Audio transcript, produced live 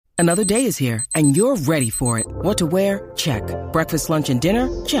Another day is here, and you're ready for it. What to wear? Check. Breakfast, lunch, and dinner?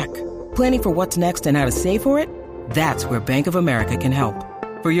 Check. Planning for what's next and how to save for it? That's where Bank of America can help.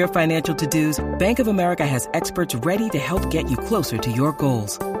 For your financial to-dos, Bank of America has experts ready to help get you closer to your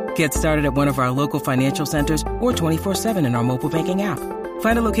goals. Get started at one of our local financial centers or 24/7 in our mobile banking app.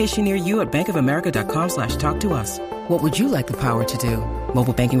 Find a location near you at bankofamerica.com/talktous. What would you like the power to do?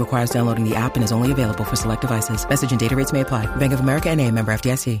 Mobile banking requires downloading the app and is only available for select devices. Message and data rates may apply. Bank of America N.A., member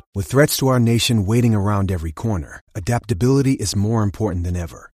FDIC. With threats to our nation waiting around every corner, adaptability is more important than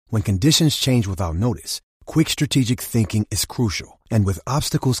ever. When conditions change without notice, quick strategic thinking is crucial. And with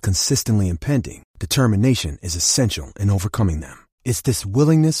obstacles consistently impending, determination is essential in overcoming them. It's this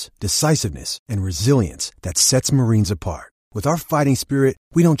willingness, decisiveness, and resilience that sets Marines apart. With our fighting spirit,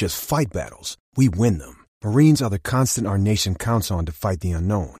 we don't just fight battles, we win them. Marines are the constant our nation counts on to fight the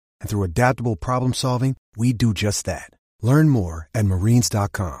unknown. And through adaptable problem solving, we do just that. Learn more at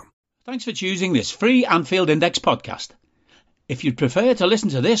marines.com. Thanks for choosing this free Anfield Index podcast. If you'd prefer to listen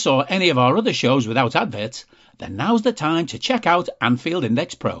to this or any of our other shows without adverts, then now's the time to check out Anfield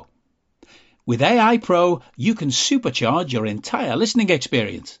Index Pro. With AI Pro, you can supercharge your entire listening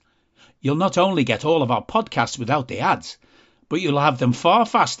experience. You'll not only get all of our podcasts without the ads, but you'll have them far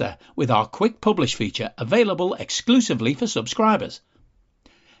faster with our Quick Publish feature available exclusively for subscribers.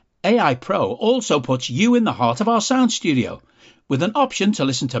 AI Pro also puts you in the heart of our sound studio, with an option to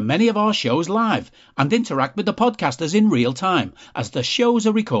listen to many of our shows live and interact with the podcasters in real time as the shows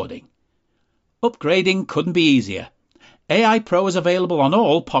are recording. Upgrading couldn't be easier. AI Pro is available on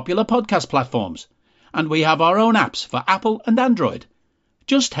all popular podcast platforms, and we have our own apps for Apple and Android.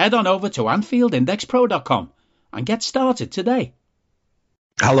 Just head on over to AnfieldIndexPro.com and get started today.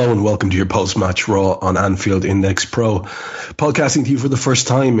 Hello and welcome to your post-match Raw on Anfield Index Pro. Podcasting to you for the first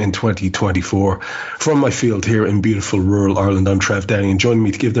time in 2024. From my field here in beautiful rural Ireland, I'm Trev Downey, and joining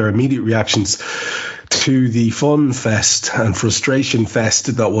me to give their immediate reactions to the fun fest and frustration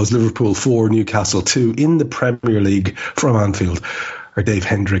fest that was Liverpool 4, Newcastle 2 in the Premier League from Anfield are Dave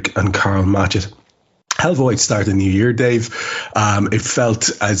Hendrick and Carl Matchett. Hell of a way to start the new year, Dave. It felt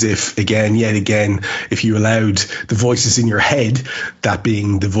as if, yet again, if you allowed the voices in your head, that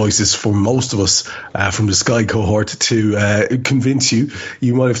being the voices for most of us from the Sky cohort, to convince you,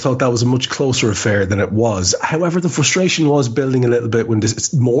 you might have thought that was a much closer affair than it was. However, the frustration was building a little bit when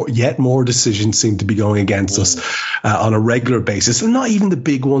yet more decisions seemed to be going against us on a regular basis. And not even the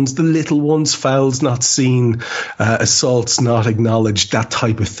big ones, the little ones, fouls not seen, assaults not acknowledged, that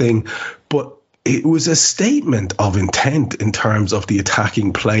type of thing. But it was a statement of intent in terms of the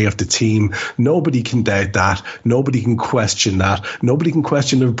attacking play of the team. Nobody can doubt that. Nobody can question that. Nobody can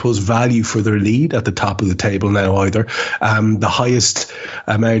question Liverpool's value for their lead at the top of the table now either. The highest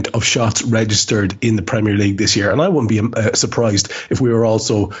amount of shots registered in the Premier League this year. And I wouldn't be surprised if we were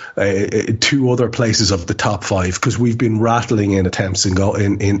also two other places of the top five, because we've been rattling in attempts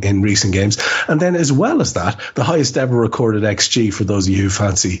in recent games. And then as well as that, the highest ever recorded XG for those of you who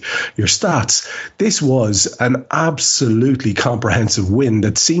fancy your stats. This was an absolutely comprehensive win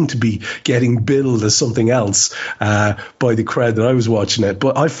that seemed to be getting billed as something else by the crowd that I was watching it.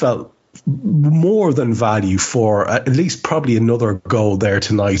 But I felt more than value for at least probably another goal there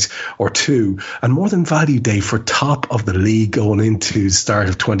tonight or two, and more than value, Dave, for top of the league going into the start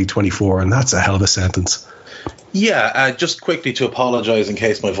of 2024. And that's a hell of a sentence. Yeah, just quickly to apologise in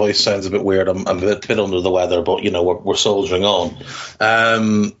case my voice sounds a bit weird. I'm a bit under the weather, but, we're soldiering on.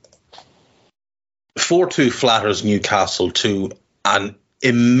 4-2 flatters Newcastle to an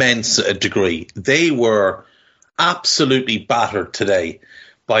immense degree. They were absolutely battered today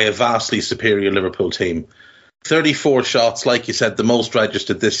by a vastly superior Liverpool team. 34 shots, like you said, the most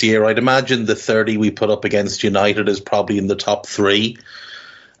registered this year. I'd imagine the 30 we put up against United is probably in the top three.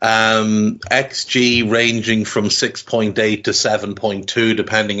 XG ranging from 6.8 to 7.2,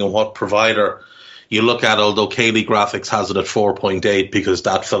 depending on what provider you look at, although Kaylee Graphics has it at 4.8 because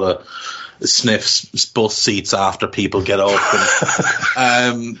that fella sniffs bus seats after people get off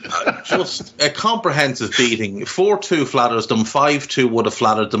them. Just a comprehensive beating. 4-2 flatters them. 5-2 would have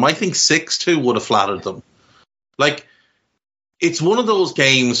flattered them. I think 6-2 would have flattered them. Like, it's one of those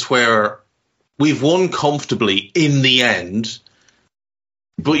games where we've won comfortably in the end,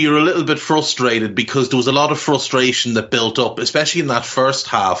 but you're a little bit frustrated because there was a lot of frustration that built up, especially in that first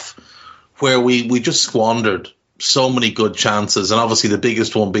half, where we just squandered so many good chances, and obviously the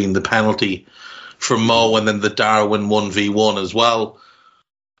biggest one being the penalty from Mo, and then the Darwin 1v1 as well.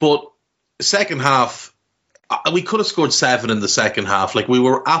 But second half, we could have scored 7 in the second half. Like, we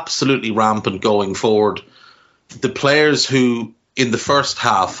were absolutely rampant going forward. The players who in the first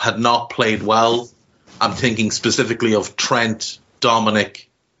half had not played well, I'm thinking specifically of Trent, Dominic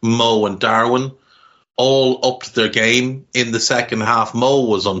Mo and Darwin all upped their game in the second half. Mo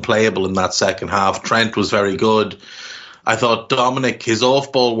was unplayable in that second half. Trent was very good. I thought Dominic, his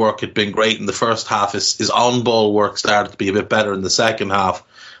off-ball work had been great in the first half. His on-ball work started to be a bit better in the second half.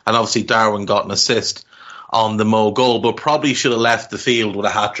 And obviously Darwin got an assist on the Mo goal, but probably should have left the field with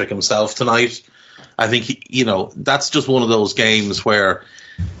a hat-trick himself tonight. I think, that's just one of those games where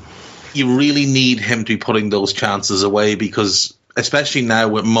you really need him to be putting those chances away, because especially now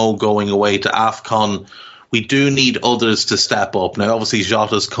with Mo going away to AFCON, we do need others to step up. Now, obviously,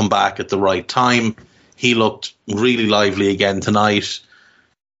 Jota's come back at the right time. He looked really lively again tonight.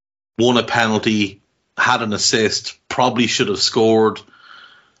 Won a penalty, had an assist, probably should have scored.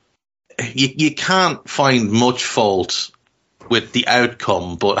 You can't find much fault with the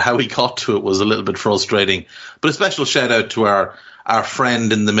outcome, but how he got to it was a little bit frustrating. But a special shout out to our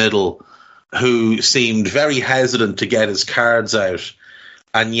friend in the middle, who seemed very hesitant to get his cards out,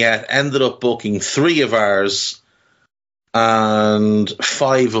 and yet ended up booking 3 of ours and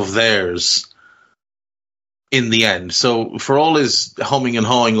 5 of theirs in the end. So for all his humming and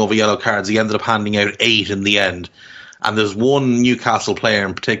hawing over yellow cards, he ended up handing out 8 in the end. And there's one Newcastle player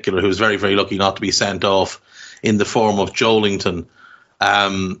in particular who was very, very lucky not to be sent off in the form of Joelinton.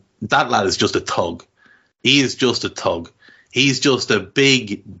 That lad is just a thug. He is just a thug. He's just a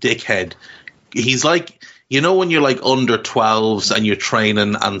big dickhead. He's like, when you're like under 12s and you're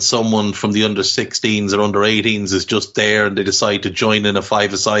training and someone from the under 16s or under 18s is just there and they decide to join in a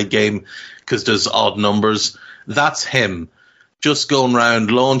 5-a-side game because there's odd numbers. That's him. Just going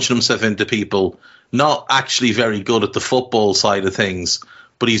around, launching himself into people, not actually very good at the football side of things,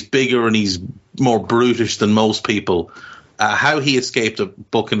 but he's bigger and he's more brutish than most people. How he escaped a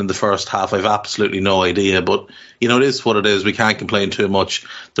booking in the first half, I've absolutely no idea. But, it is what it is. We can't complain too much.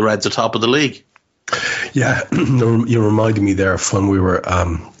 The Reds are top of the league. Yeah, you reminded me there of when we were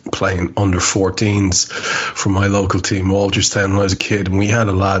playing under 14s for my local team, Walterstown, when I was a kid, and we had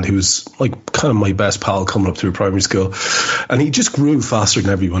a lad who was like kind of my best pal coming up through primary school, and he just grew faster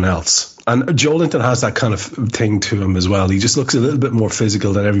than everyone else. And Joelinton has that kind of thing to him as well. He just looks a little bit more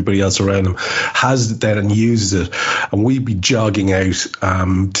physical than everybody else around him, has it then and uses it. And we'd be jogging out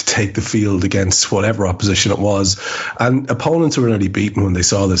to take the field against whatever opposition it was. And opponents were nearly beaten when they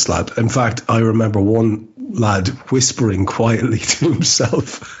saw this lad. In fact, I remember one lad whispering quietly to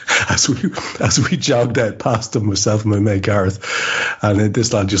himself as we jogged out past him, myself and my mate Gareth. And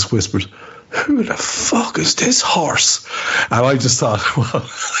this lad just whispered, "Who the fuck is this horse?" And I just thought, well,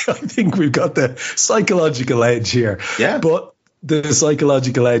 I think we've got the psychological edge here. Yeah. But the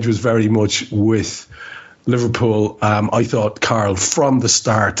psychological edge was very much with Liverpool. I thought, Carl, from the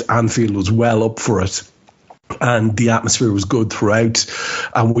start, Anfield was well up for it. And the atmosphere was good throughout,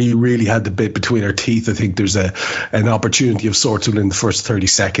 and we really had the bit between our teeth. I think there's an opportunity of sorts within the first 30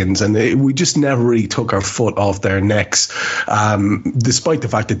 seconds, and we just never really took our foot off their necks. Despite the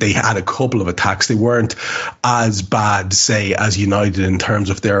fact that they had a couple of attacks, they weren't as bad, say, as United in terms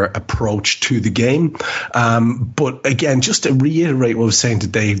of their approach to the game. But again, just to reiterate what I was saying to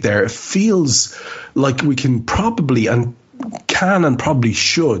Dave there, it feels like we can probably and probably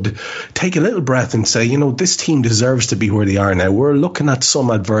should take a little breath and say, this team deserves to be where they are now. We're looking at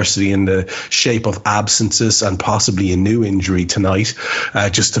some adversity in the shape of absences and possibly a new injury tonight,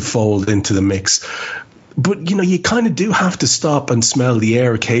 just to fold into the mix. But, you kind of do have to stop and smell the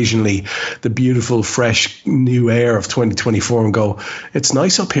air occasionally, the beautiful, fresh, new air of 2024, and go, it's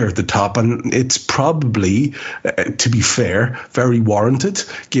nice up here at the top. And it's probably, to be fair, very warranted,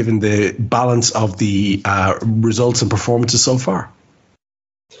 given the balance of the results and performances so far.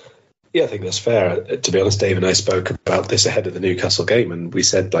 Yeah, I think that's fair. To be honest, Dave and I spoke about this ahead of the Newcastle game, and we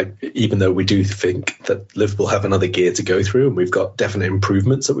said, even though we do think that Liverpool have another gear to go through, and we've got definite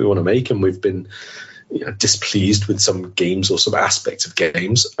improvements that we want to make, and we've been displeased with some games or some aspects of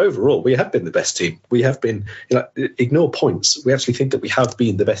games. Overall, we have been the best team. We have been, ignore points. We actually think that we have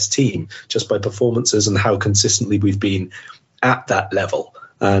been the best team just by performances and how consistently we've been at that level.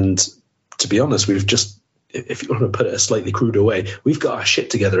 And to be honest, we've just, if you want to put it a slightly cruder way, we've got our shit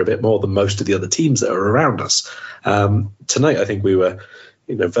together a bit more than most of the other teams that are around us. Tonight, I think we were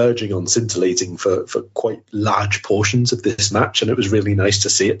verging on scintillating for quite large portions of this match, and it was really nice to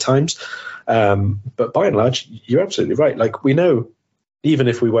see at times. But by and large, you're absolutely right. We know, even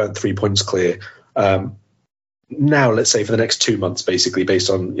if we weren't 3 points clear, now, let's say for the next 2 months, basically, based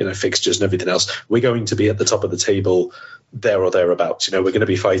on fixtures and everything else, we're going to be at the top of the table there or thereabouts. We're going to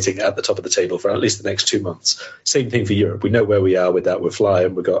be fighting at the top of the table for at least the next 2 months. Same thing for Europe. We know where we are with that. We're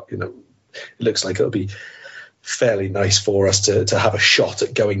flying. We've got, it looks like it'll be fairly nice for us to have a shot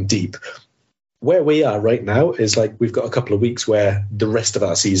at going deep. where we are right now is like we've got a couple of weeks where the rest of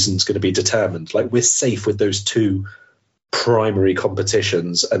our season's going to be determined. Like we're safe with those two primary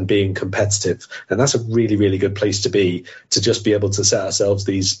competitions and being competitive. And that's a really, really good place to be, to just be able to set ourselves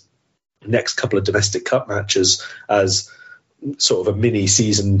these next couple of domestic cup matches as sort of a mini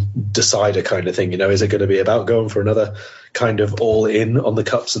season decider kind of thing. You know, is it going to be about going for another kind of all in on the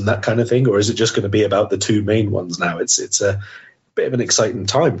cups and that kind of thing? Or is it just going to be about the two main ones now? It's a bit of an exciting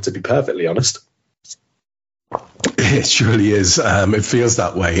time, to be perfectly honest. It surely is. It feels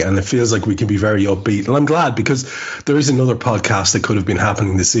that way, and it feels like we can be very upbeat. And I'm glad, because there is another podcast that could have been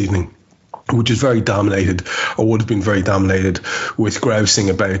happening this evening, which is very dominated, or would have been very dominated, with grousing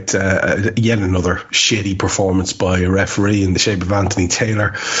about yet another shitty performance by a referee in the shape of Anthony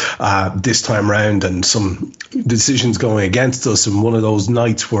Taylor this time round, and some decisions going against us, and one of those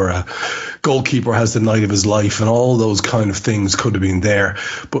nights where a goalkeeper has the night of his life, and all those kind of things could have been there.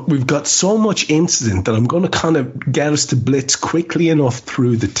 But we've got so much incident that I'm going to kind of get us to blitz quickly enough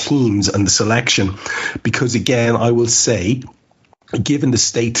through the teams and the selection, because again, I will say, given the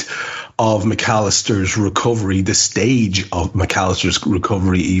state of McAllister's recovery, the stage of McAllister's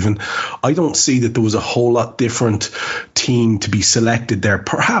recovery even, I don't see that there was a whole lot different team to be selected there.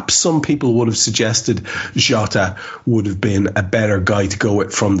 Perhaps some people would have suggested Jota would have been a better guy to go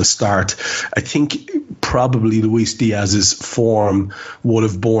with from the start. I think probably Luis Diaz's form would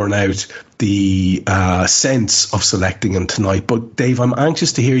have borne out the sense of selecting him tonight. But Dave, I'm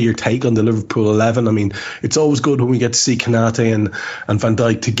anxious to hear your take on the Liverpool 11. I mean, it's always good when we get to see Konate and Van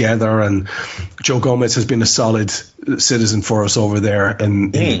Dijk together, and Joe Gomez has been a solid citizen for us over there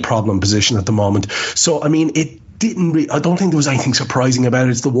in problem position at the moment. So, I mean, it didn't I don't think there was anything surprising about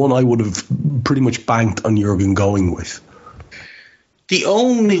it. It's the one I would have pretty much banked on Jurgen going with. The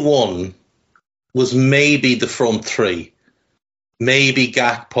only one was maybe the front three. Maybe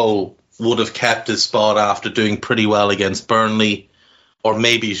Gakpo would have kept his spot after doing pretty well against Burnley, or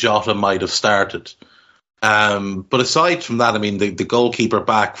maybe Jota might have started. But aside from that, I mean, the goalkeeper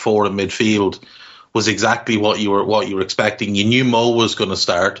back four in midfield was exactly what you were expecting. You knew Mo was going to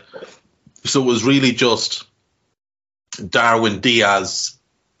start, so it was really just Darwin, Diaz,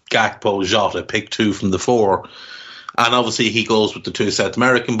 Gakpo, Jota, pick two from the four, and obviously he goes with the two South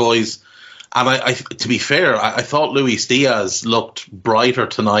American boys. And I to be fair, I thought Luis Diaz looked brighter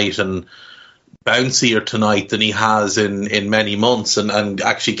tonight and bouncier tonight than he has in many months, and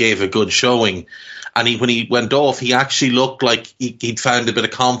actually gave a good showing. And when he went off, he actually looked like he'd found a bit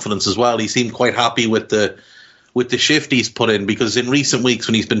of confidence as well. He seemed quite happy with the shift he's put in, because in recent weeks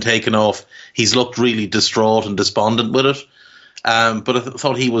when he's been taken off, he's looked really distraught and despondent with it. But I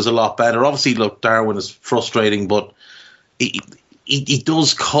thought he was a lot better. Obviously, look, Darwin is frustrating, but he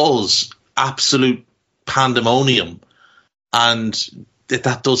does cause absolute pandemonium, and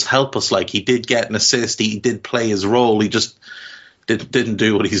that does help us. Like, he did get an assist, he did play his role, he just didn't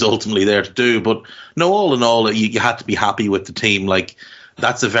do what he's ultimately there to do. But no, all in all, you had to be happy with the team. Like,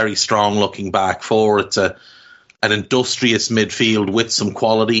 that's a very strong looking back four. It's an industrious midfield with some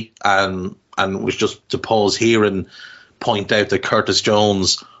quality, and was just to pause here and point out that Curtis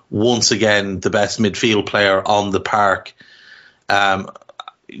Jones, once again the best midfield player on the park.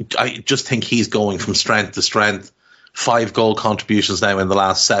 I just think he's going from strength to strength. 5 goal contributions now in the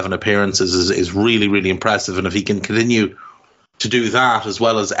last 7 appearances is really, really impressive. And if he can continue to do that, as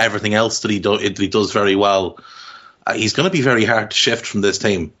well as everything else that he does very well, he's going to be very hard to shift from this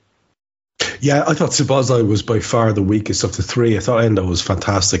team. Yeah, I thought Szoboszlai was by far the weakest of the three. I thought Endo was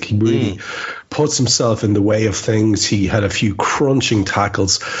fantastic. He really puts himself in the way of things. He had a few crunching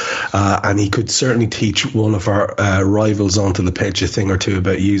tackles, and he could certainly teach one of our rivals onto the pitch a thing or two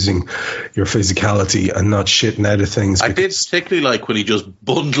about using your physicality and not shitting out of things. I did particularly like when he just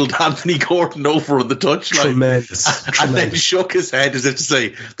bundled Anthony Gordon over on the touchline. Tremendous. And then shook his head as if to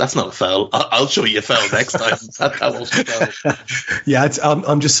say, that's not a foul. I'll show you a foul next time. that wasn't a foul. Yeah,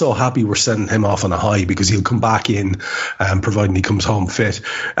 I'm just so happy we're sending him off on a high, because he'll come back in, providing he comes home fit,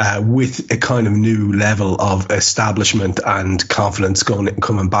 with a kind of new level of establishment and confidence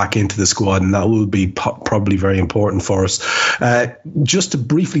coming back into the squad, and that will be probably very important for us. Just to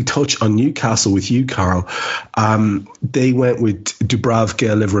briefly touch on Newcastle with you, Carl, they went with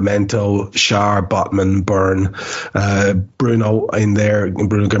Dubravka, Livramento, Schär, Botman, Byrne, Bruno in there,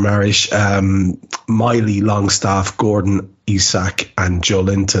 Bruno Guimaraes, Miley, Longstaff, Gordon, Isak and Joe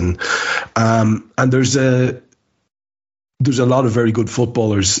Linton. And there's a lot of very good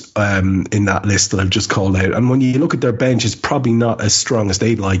footballers in that list that I've just called out. And when you look at their bench, it's probably not as strong as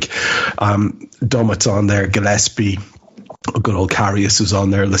they'd like. Dummets on there, Gillespie, good old Karius who's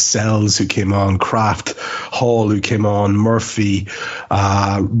on there, Lascelles who came on, Kraft, Hall who came on, Murphy,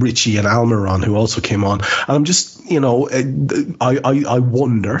 Richie and Almiron who also came on. And I'm just, I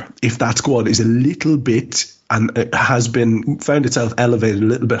wonder if that squad is a little bit, and it has found itself elevated a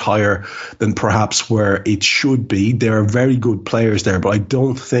little bit higher than perhaps where it should be. There are very good players there, but I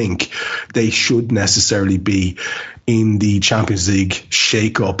don't think they should necessarily be in the Champions League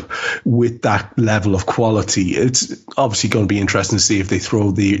shake-up with that level of quality. It's obviously going to be interesting to see if they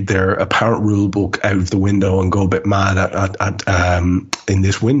throw their apparent rule book out of the window and go a bit mad in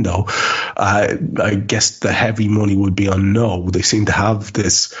this window. I guess the heavy money would be on no. They seem to have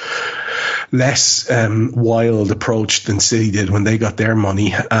this less wild approach than City did when they got their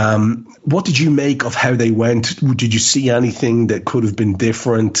money. What did you make of how they went? Did you see anything that could have been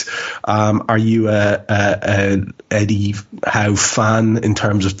different? Are you a Eddie Howe fan in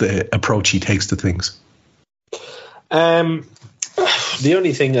terms of the approach he takes to things? The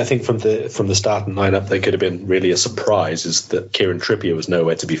only thing I think from the starting lineup that could have been really a surprise is that Kieran Trippier was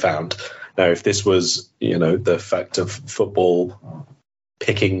nowhere to be found. Now, if this was, the fact of football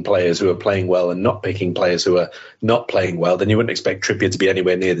picking players who are playing well and not picking players who are not playing well, then you wouldn't expect Trippier to be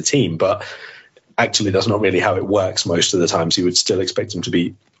anywhere near the team. But actually, that's not really how it works most of the time. So you would still expect him to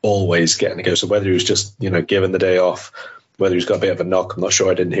be always getting a go. So whether he was just, given the day off, whether he's got a bit of a knock, I'm not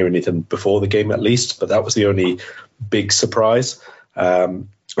sure. I didn't hear anything before the game at least, but that was the only big surprise. I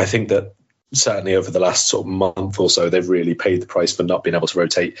think that certainly over the last sort of month or so, they've really paid the price for not being able to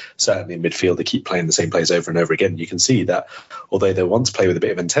rotate, certainly in midfield. They keep playing the same players over and over again. You can see that although they want to play with a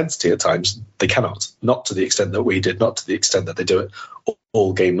bit of intensity at times, they cannot, not to the extent that we did, not to the extent that they do it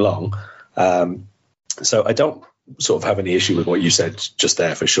all game long. So I don't sort of have any issue with what you said just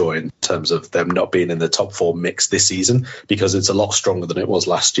there for sure in terms of them not being in the top four mix this season, because it's a lot stronger than it was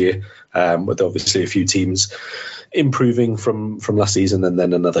last year, with obviously a few teams improving from last season and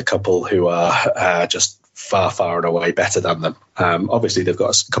then another couple who are just far and away better than them. Obviously they've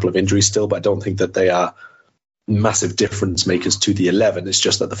got a couple of injuries still, but I don't think that they are massive difference makers to the 11. It's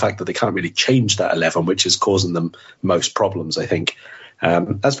just that the fact that they can't really change that 11, which is causing them most problems, I think.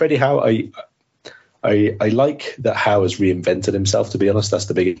 As for Eddie Howe, I like that Howe has reinvented himself, to be honest. That's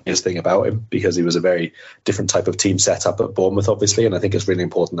the biggest thing about him, because he was a very different type of team set up at Bournemouth, obviously. And I think it's really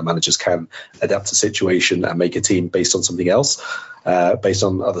important that managers can adapt to situation and make a team based on something else, based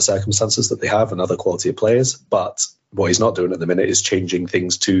on other circumstances that they have and other quality of players. But what he's not doing at the minute is changing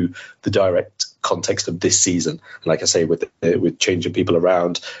things to the direct context of this season. And like I say, with changing people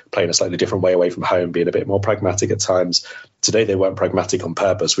around, playing a slightly different way away from home, being a bit more pragmatic at times. Today they weren't pragmatic on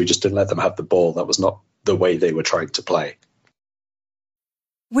purpose. We just didn't let them have the ball. That was not the way they were trying to play.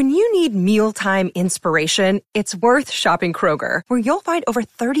 When you need mealtime inspiration, it's worth shopping Kroger, where you'll find over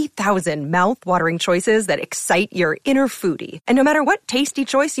 30,000 mouth-watering choices that excite your inner foodie. And no matter what tasty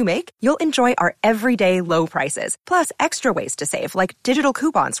choice you make, you'll enjoy our everyday low prices, plus extra ways to save, like digital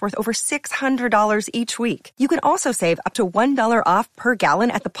coupons worth over $600 each week. You can also save up to $1 off per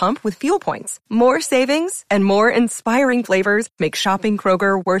gallon at the pump with fuel points. More savings and more inspiring flavors make shopping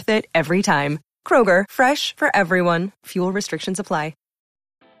Kroger worth it every time. Kroger, fresh for everyone. Fuel restrictions apply.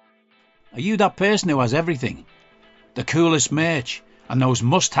 Are you that person who has everything? The coolest merch and those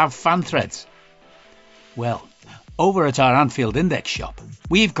must-have fan threads? Well, over at our Anfield Index shop,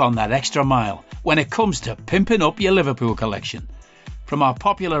 we've gone that extra mile when it comes to pimping up your Liverpool collection. From our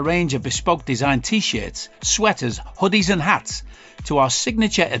popular range of bespoke design t-shirts, sweaters, hoodies and hats, to our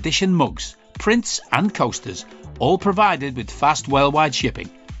signature edition mugs, prints and coasters, all provided with fast worldwide shipping.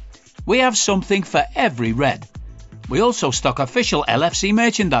 We have something for every red. We also stock official LFC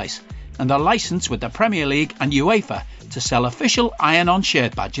merchandise and are licensed with the Premier League and UEFA to sell official iron-on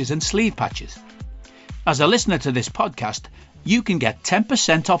shirt badges and sleeve patches. As a listener to this podcast, you can get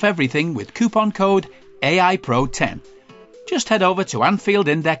 10% off everything with coupon code AIPRO10. Just head over to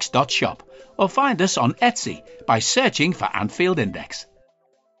AnfieldIndex.shop or find us on Etsy by searching for Anfield Index.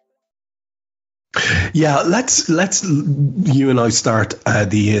 Yeah, let's you and I start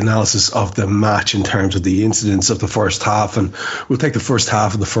the analysis of the match in terms of the incidents of the first half, and we'll take the first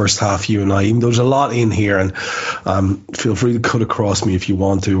half of the first half, you and I, even though there's a lot in here, and feel free to cut across me if you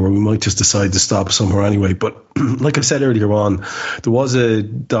want to, or we might just decide to stop somewhere anyway. But like I said earlier on, there was a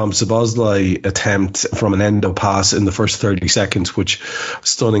Dom Szoboszlai attempt from an endo pass in the first 30 seconds, which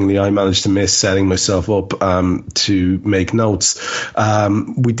stunningly I managed to miss, setting myself up to make notes.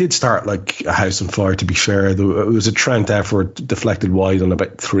 We did start like a house on fire, to be fair. It was a Trent effort deflected wide on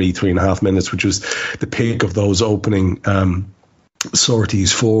about 3.5 minutes, which was the peak of those opening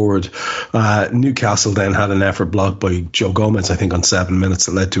sorties forward. Newcastle then had an effort blocked by Joe Gomez, I think, on 7 minutes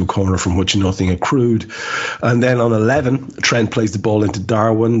that led to a corner from which nothing accrued. And then on 11, Trent plays the ball into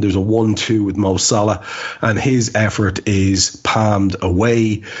Darwin. There's a 1-2 with Mo Salah, and his effort is palmed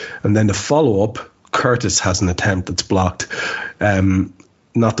away. And then the follow-up, Curtis has an attempt that's blocked.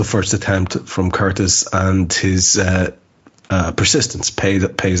 Not the first attempt from Curtis, and his persistence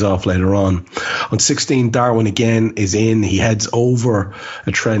pays off later on. On 16, Darwin again is in. He heads over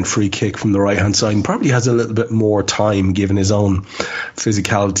a Trent free kick from the right-hand side and probably has a little bit more time given his own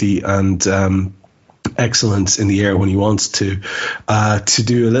physicality and excellence in the air when he wants to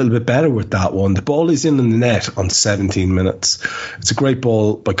do a little bit better with that one. The ball is in the net on 17 minutes. It's a great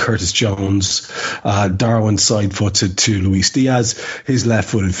ball by Curtis Jones. Darwin side-footed to Luis Diaz. His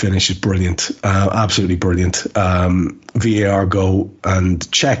left-footed finish is brilliant, absolutely brilliant. VAR go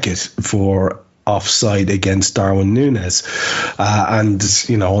and check it for offside against Darwin Núñez. And,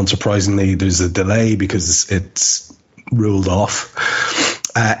 unsurprisingly, there's a delay because it's ruled off.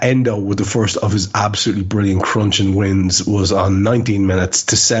 Endo, with the first of his absolutely brilliant crunching wins, was on 19 minutes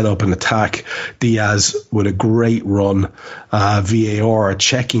to set up an attack. Diaz with a great run. VAR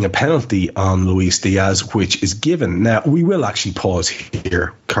checking a penalty on Luis Diaz, which is given. Now, we will actually pause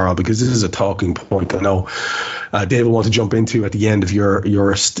here, Carl, because this is a talking point I know David will want to jump into at the end of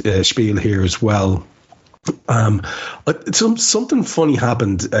your spiel here as well. Something funny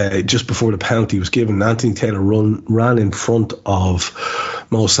happened just before the penalty was given. Anthony Taylor ran in front of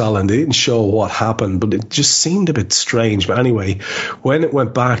Mo Salah, and they didn't show what happened, but it just seemed a bit strange. But anyway, when it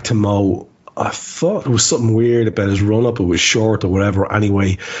went back to Mo, I thought there was something weird about his run-up. It was short or whatever.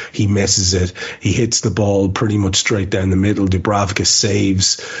 Anyway, he misses it. He hits the ball pretty much straight down the middle. Dubravka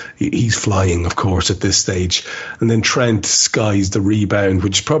saves. He's flying, of course, at this stage. And then Trent skies the rebound,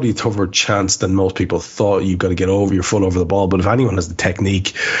 which is probably a tougher chance than most people thought. You've got to get over your foot over the ball. But if anyone has the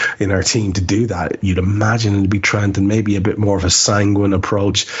technique in our team to do that, you'd imagine it'd be Trent, and maybe a bit more of a sanguine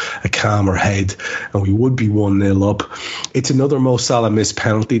approach, a calmer head, and we would be 1-0 up. It's another Mo Salah missed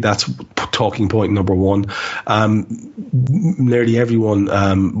penalty. That's talking point number one. Nearly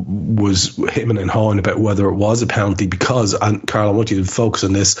everyone was hemming and hawing about whether it was a penalty because, and Carl, I want you to focus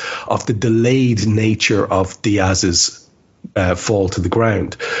on this, of the delayed nature of Diaz's fall to the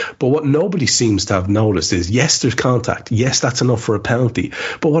ground. But what nobody seems to have noticed is, yes, there's contact. Yes, that's enough for a penalty.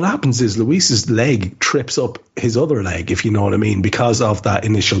 But what happens is Luis's leg trips up his other leg, if you know what I mean, because of that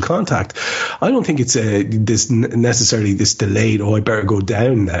initial contact. I don't think it's necessarily this delayed, I better go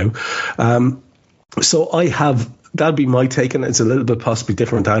down now. That'd be my take, and it's a little bit possibly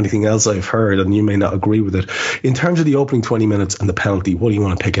different to anything else I've heard, and you may not agree with it. In terms of the opening 20 minutes and the penalty, what do you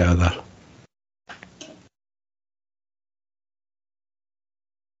want to pick out of that?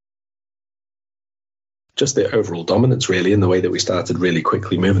 Just the overall dominance, really, in the way that we started really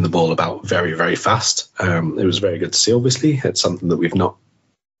quickly moving the ball about very, very fast. It was very good to see, obviously. It's something that we've not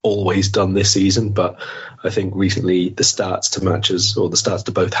always done this season, but I think recently the starts to matches, or the starts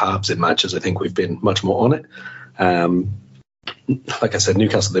to both halves in matches, I think we've been much more on it. Like I said,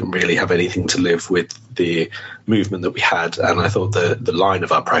 Newcastle didn't really have anything to live with the movement that we had, and I thought the line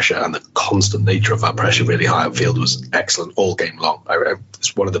of our pressure and the constant nature of our pressure really high upfield was excellent all game long.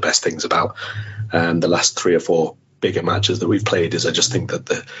 It's one of the best things about the last 3 or 4 bigger matches that we've played, is I just think that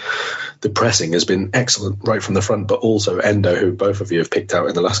the pressing has been excellent right from the front, but also Endo, who both of you have picked out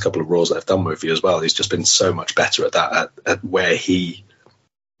in the last couple of Raws that I've done with you as well, he's just been so much better at that, at where he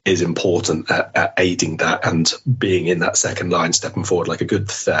is important at aiding that and being in that second line, stepping forward like a good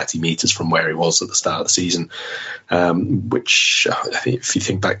 30 metres from where he was at the start of the season, which I think if you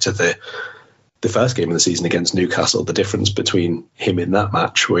think back to the first game of the season against Newcastle, the difference between him in that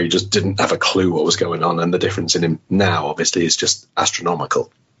match where he just didn't have a clue what was going on, and the difference in him now obviously is just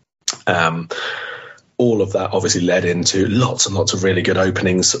astronomical. All of that obviously led into lots and lots of really good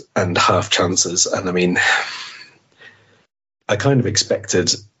openings and half chances, and I mean, I kind of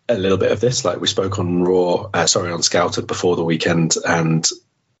expected a little bit of this, like we spoke on on Scouted before the weekend, and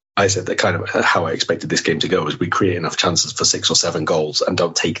I said that kind of how I expected this game to go was we create enough chances for 6 or 7 goals and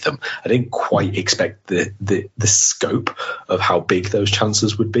don't take them. I didn't quite expect the scope of how big those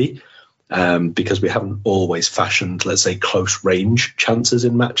chances would be, because we haven't always fashioned, let's say, close range chances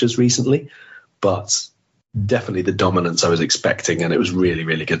in matches recently, but definitely the dominance I was expecting, and it was really,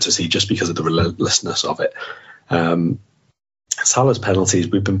 really good to see just because of the relentlessness of it. Salah's penalties,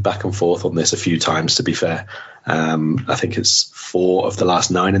 we've been back and forth on this a few times, to be fair. I think it's 4 of the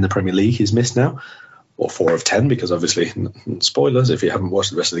last 9 in the Premier League he's missed now, or 4 of 10, because obviously, spoilers, if you haven't watched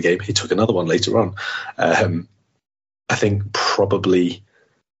the rest of the game, he took another one later on. I think probably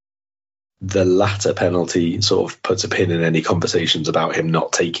the latter penalty sort of puts a pin in any conversations about him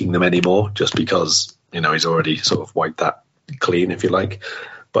not taking them anymore, just because, he's already sort of wiped that clean, if you like.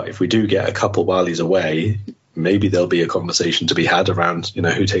 But if we do get a couple while he's away, maybe there'll be a conversation to be had around,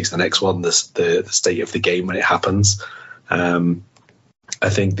 who takes the next one, the state of the game when it happens. I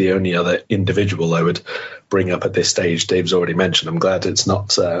think the only other individual I would bring up at this stage, Dave's already mentioned. I'm glad it's not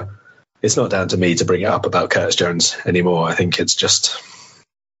down to me to bring it up about Curtis Jones anymore. I think it's just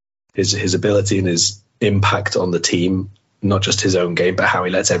his ability and his impact on the team, not just his own game, but how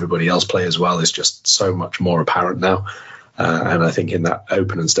he lets everybody else play as well, is just so much more apparent now. And I think in that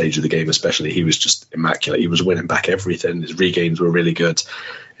opening stage of the game especially, he was just immaculate. He was winning back everything. His regains were really good.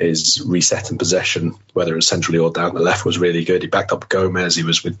 His reset and possession, whether it was centrally or down the left, was really good. He backed up Gomez. He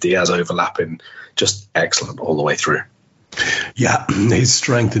was with Diaz overlapping. Just excellent all the way through. Yeah, his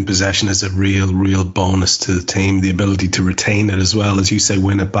strength in possession is a real bonus to the team. The ability to retain it as well, as you say,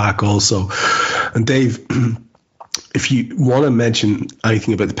 win it back also. And Dave, if you want to mention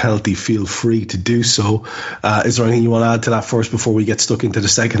anything about the penalty, feel free to do so. Is there anything you want to add to that first before we get stuck into the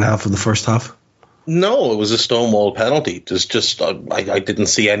second half of the first half? No, it was a stonewall penalty. There's just I didn't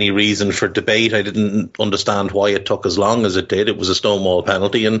see any reason for debate. I didn't understand why it took as long as it did. It was a stonewall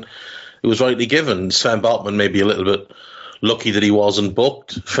penalty, and it was rightly given. Sven Botman may be a little bit lucky that he wasn't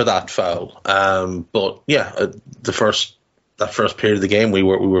booked for that foul. But yeah, that first period of the game, we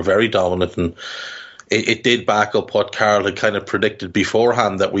were very dominant, and it did back up what Carl had kind of predicted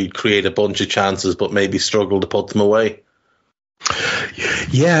beforehand, that we'd create a bunch of chances but maybe struggle to put them away.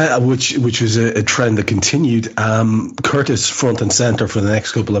 Yeah, which was a trend that continued. Curtis front and centre for the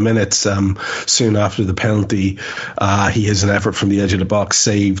next couple of minutes. Soon after the penalty, he has an effort from the edge of the box,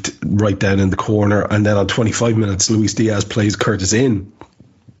 saved right down in the corner, and then on 25 minutes, Luis Diaz plays Curtis in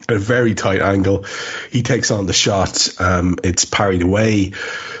at a very tight angle. He takes on the shot. It's parried away,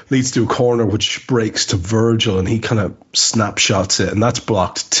 leads to a corner which breaks to Virgil, and he kind of snapshots it, and that's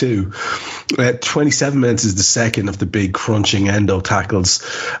blocked too. 27 minutes is the second of the big crunching endo tackles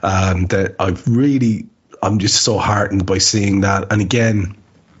that I'm just so heartened by seeing that. And again,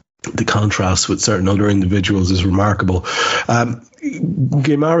 the contrast with certain other individuals is remarkable.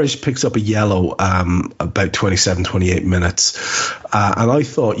 Guimaraes picks up a yellow about 27, 28 minutes. And I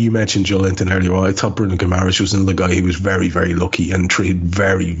thought, you mentioned Joe Linton earlier on, I thought Bruno Guimaraes was another guy who was very, very lucky and treated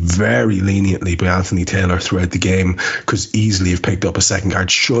very, very leniently by Anthony Taylor throughout the game, because easily have picked up a second card,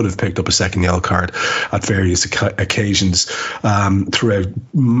 should have picked up a second yellow card at various occasions throughout,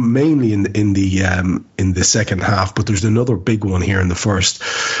 mainly in the second half. But there's another big one here in the first.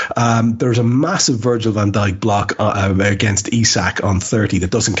 There's a massive Virgil van Dijk block against Isak on 30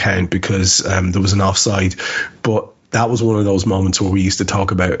 that doesn't count because there was an offside, but that was one of those moments where we used to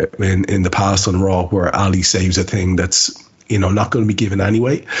talk about in the past on Raw, where Ali saves a thing that's not going to be given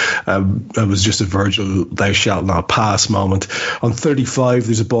anyway. It was just a Virgil thou shalt not pass moment. On 35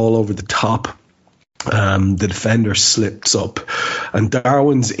 there's a ball over the top. The defender slips up and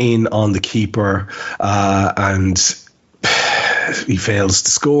Darwin's in on the keeper, and he fails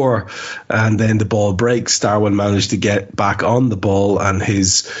to score, and then the ball breaks. Darwin managed to get back on the ball, and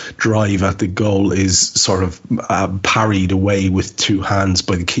his drive at the goal is sort of parried away with two hands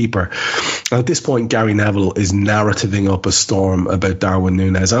by the keeper. At this point, Gary Neville is narrativing up a storm about Darwin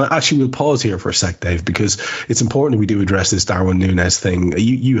Núñez. And actually, we'll pause here for a sec, Dave, because it's important that we do address this Darwin Núñez thing.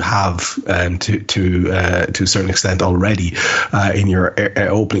 You have to a certain extent already in your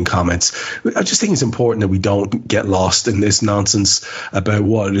opening comments. I just think it's important that we don't get lost in this nonsense about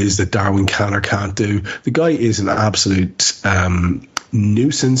what it is that Darwin can or can't do. The guy is an absolute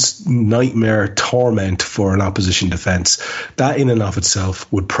nuisance, nightmare, torment for an opposition defence. That in and of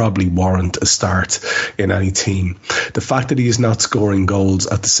itself would probably warrant a start in any team. The fact that he is not scoring goals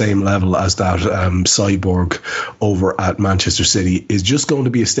at the same level as that cyborg over at Manchester City is just going to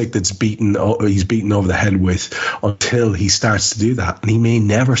be a stick that's he's beaten over the head with until he starts to do that. And he may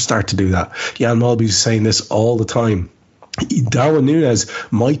never start to do that. Jan Mulby's saying this all the time. Darwin Núñez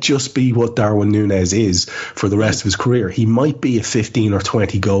might just be what Darwin Núñez is for the rest of his career. He might be a 15 or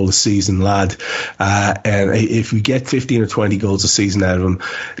 20 goal a season lad, and if we get 15 or 20 goals a season out of him,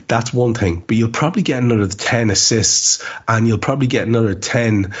 that's one thing. But you'll probably get another 10 assists, and you'll probably get another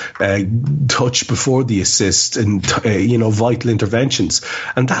 10 touch before the assist, and vital interventions.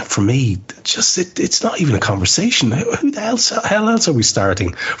 And that for me, it's not even a conversation. Who the hell else are we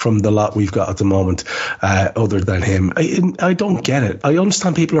starting from the lot we've got at the moment, other than him? I don't get it. I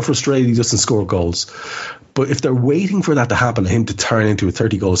understand people are frustrated he doesn't score goals, but if they're waiting for that to happen, him to turn into a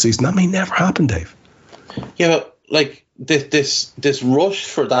 30-goal season, that may never happen, Dave. Yeah, but like this rush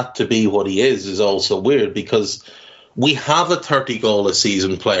for that to be what he is also weird, because we have a 30-goal a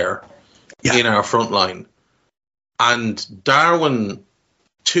season player in our front line. And Darwin,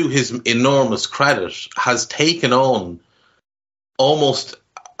 to his enormous credit, has taken on almost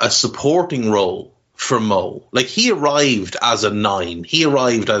a supporting role for Mo. Like, he arrived as a 9. He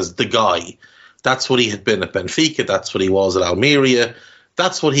arrived as the guy. That's what he had been at Benfica. That's what he was at Almeria.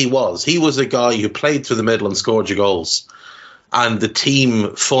 That's what he was. He was a guy who played through the middle and scored your goals. And the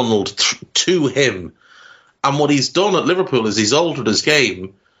team funneled to him. And what he's done at Liverpool is he's altered his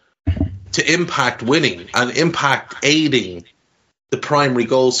game to impact winning and impact aiding the primary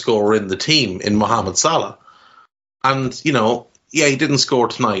goal scorer in the team, in Mohamed Salah. And, you know, yeah, he didn't score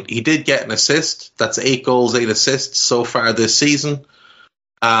tonight. He did get an assist. That's 8 goals, 8 assists so far this season,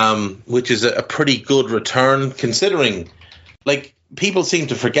 which is a pretty good return, considering, like, people seem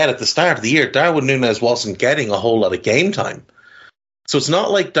to forget at the start of the year, Darwin Núñez wasn't getting a whole lot of game time. So it's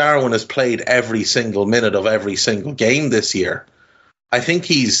not like Darwin has played every single minute of every single game this year. I think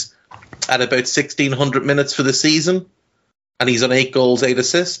he's at about 1,600 minutes for the season, and he's on 8 goals, 8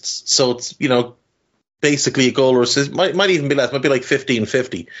 assists. So it's, you know, basically a goal or assist. Might even be less, might be like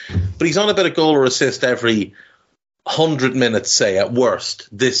 1,550. But he's on about a goal or assist every 100 minutes, say, at worst,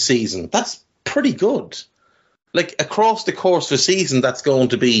 this season. That's pretty good. Like, across the course of a season, that's going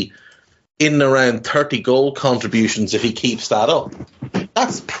to be in and around 30 goal contributions if he keeps that up.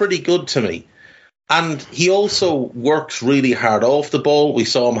 That's pretty good to me. And he also works really hard off the ball. We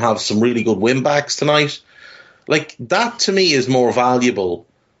saw him have some really good win-backs tonight. Like, that to me is more valuable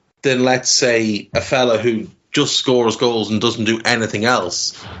than, let's say, a fella who just scores goals and doesn't do anything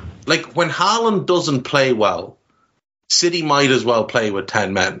else. Like, when Haaland doesn't play well, City might as well play with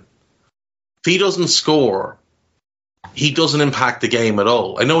 10 men. If he doesn't score, he doesn't impact the game at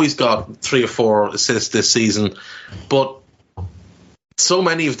all. I know he's got 3 or 4 assists this season, but so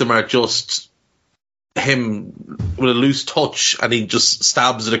many of them are just him with a loose touch and he just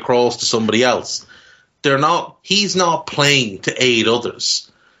stabs it across to somebody else. He's not playing to aid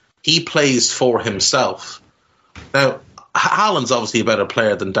others. He plays for himself. Now, Haaland's obviously a better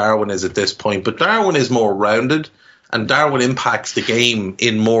player than Darwin is at this point, but Darwin is more rounded and Darwin impacts the game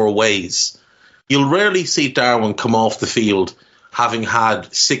in more ways. You'll rarely see Darwin come off the field having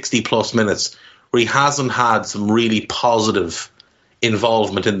had 60 plus minutes where he hasn't had some really positive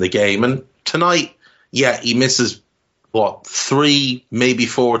involvement in the game. And tonight, yeah, he misses, 3, maybe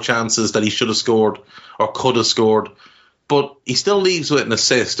 4 chances that he should have scored or could have scored. But he still leaves with an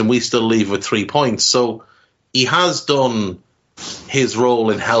assist and we still leave with 3 points. So he has done his role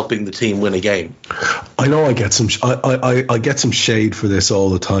in helping the team win a game. I know I get some I get some shade for this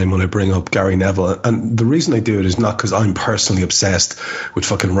all the time when I bring up Gary Neville, and the reason I do it is not because I'm personally obsessed with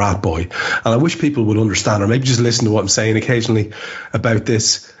fucking Rat Boy, and I wish people would understand, or maybe just listen to what I'm saying occasionally about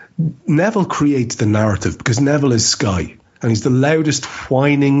this. Neville creates the narrative because Neville is Sky. And he's the loudest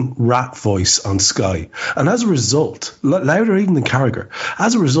whining rat voice on Sky. And as a result, louder even than Carragher,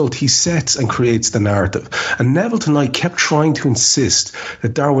 as a result, he sets and creates the narrative. And Neville tonight kept trying to insist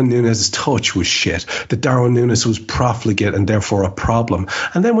that Darwin Núñez's touch was shit, that Darwin Núñez was profligate and therefore a problem.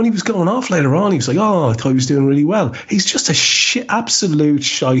 And then when he was going off later on, he was like, oh, I thought he was doing really well. He's just a absolute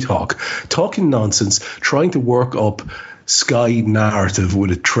shite-hawk, talking nonsense, trying to work up Sky narrative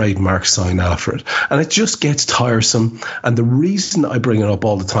with a trademark sign after it, and it just gets tiresome. And the reason I bring it up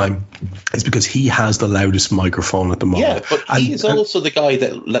all the time is because he has the loudest microphone at the moment. Yeah, but he's also the guy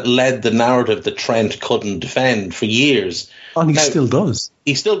that led the narrative that Trent couldn't defend for years, and he still does.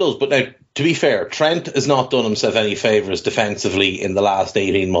 He still does. But now, to be fair, Trent has not done himself any favours defensively in the last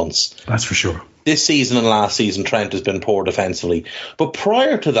 18 months. That's for sure. This season and last season, Trent has been poor defensively, but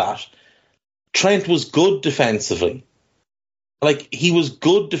prior to that, Trent was good defensively. Like, he was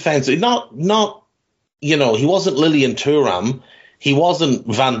good defensively. Not, you know, he wasn't Lilian Thuram. He wasn't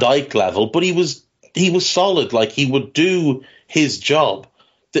Van Dijk level, but he was solid. Like, he would do his job.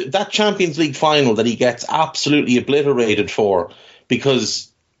 That Champions League final that he gets absolutely obliterated for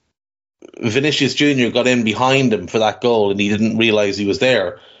because Vinicius Jr. got in behind him for that goal and he didn't realise he was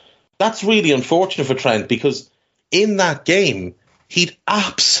there. That's really unfortunate for Trent because in that game, he'd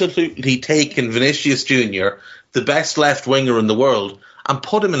absolutely taken Vinicius Jr., the best left winger in the world, and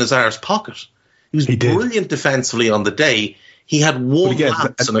put him in his arse pocket. He was brilliant defensively on the day. He had one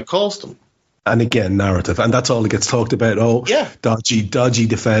lapse and it cost him. And again, narrative, and that's all that gets talked about. Oh, yeah, dodgy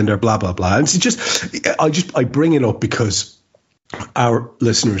defender, blah blah blah. And it's I bring it up because our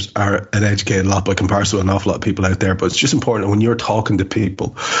listeners are an educated lot by comparison with an awful lot of people out there, but it's just important when you're talking to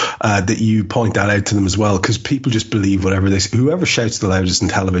people that you point that out to them as well, because people just believe whatever whoever shouts the loudest in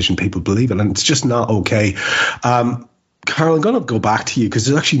television, people believe it, and it's just not okay. Carl, I'm going to go back to you because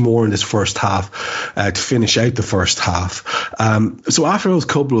there's actually more in this first half to finish out the first half. So after those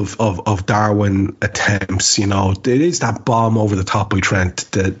couple of Darwin attempts, there is that bomb over the top by Trent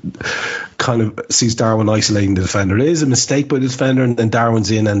that kind of sees Darwin isolating the defender. It is a mistake by the defender, and then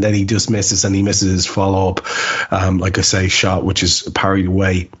Darwin's in, and then he just misses, and he misses his follow-up, like I say, shot, which is parried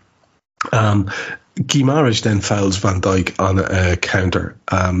away. Guimaraes then fouls Van Dijk on a counter,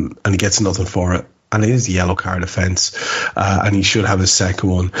 and he gets nothing for it. And it is a yellow card offence, and he should have his second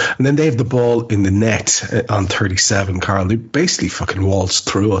one. And then they have the ball in the net on 37, Carl. They basically fucking waltzed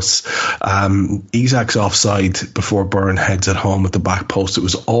through us. Isak's offside before Byrne heads it home at the back post. It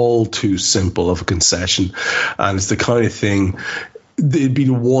was all too simple of a concession. And it's the kind of thing, it'd be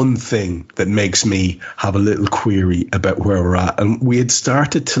the one thing that makes me have a little query about where we're at. And we had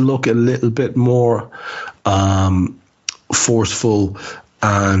started to look a little bit more forceful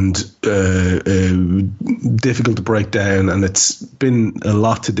and difficult to break down, and it's been a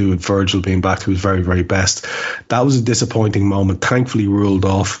lot to do with Virgil being back to his very, very best. That was a disappointing moment, thankfully ruled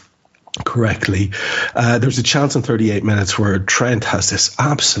off correctly. There's a chance in 38 minutes where Trent has this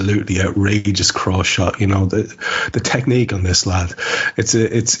absolutely outrageous cross shot. The technique on this lad,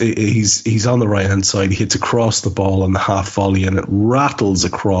 he's on the right hand side, he hits across the ball on the half volley, and it rattles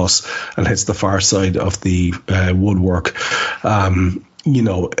across and hits the far side of the woodwork.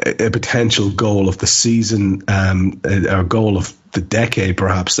 A potential goal of the season, or goal of the decade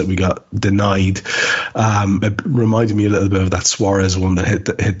perhaps, that we got denied. It reminded me a little bit of that Suarez one that hit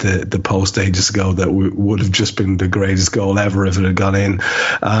the post ages ago that would have just been the greatest goal ever if it had gone in.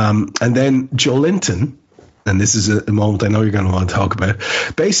 And then Joe Linton, and this is a moment I know you're going to want to talk about,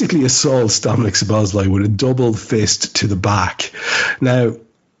 basically assaults Dominic Szoboszlai with a double fist to the back. Now,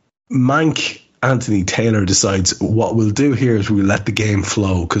 Mank Anthony Taylor decides what we'll do here is we'll let the game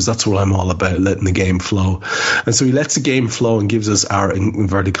flow, because that's what I'm all about, letting the game flow. And so he lets the game flow and gives us our, in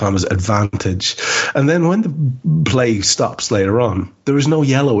inverted commas, advantage. And then when the play stops later on, there is no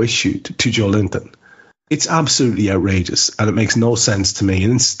yellow issued to Joe Linton. It's absolutely outrageous, and it makes no sense to me.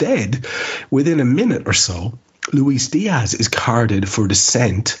 And instead, within a minute or so, Luis Diaz is carded for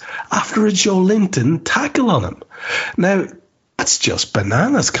dissent after a Joe Linton tackle on him. Now, that's just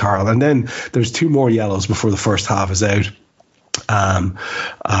bananas, Carl. And then there's two more yellows before the first half is out.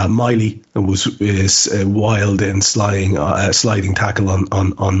 Miley is wild in sliding tackle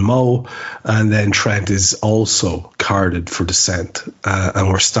on Mo, and then Trent is also carded for dissent, and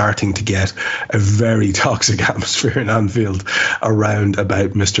we're starting to get a very toxic atmosphere in Anfield around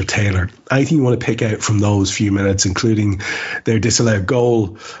about Mr. Taylor. Anything you want to pick out from those few minutes, including their disallowed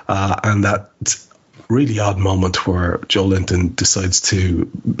goal and that really odd moment where Joe Linton decides to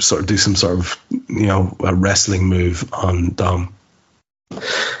sort of do some sort of, a wrestling move on Dom?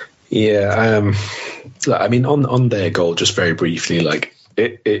 Yeah, I mean, on their goal, just very briefly,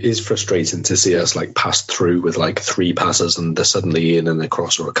 it is frustrating to see us pass through with three passes and they're suddenly in and a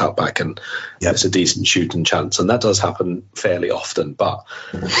cross or a cutback, and it's a decent shooting chance, and that does happen fairly often. But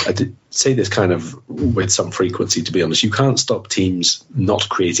I did say this kind of with some frequency, to be honest. You can't stop teams not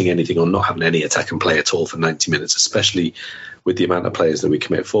creating anything or not having any attacking play at all for 90 minutes, especially with the amount of players that we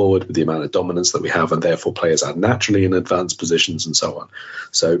commit forward, with the amount of dominance that we have, and therefore players are naturally in advanced positions and so on.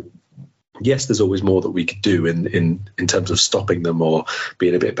 So yes, there's always more that we could do in terms of stopping them or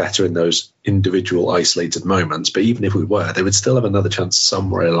being a bit better in those individual isolated moments. But even if we were, they would still have another chance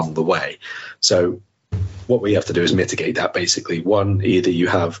somewhere along the way. So what we have to do is mitigate that, basically. One, either you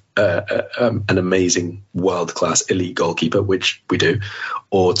have an amazing world-class elite goalkeeper, which we do,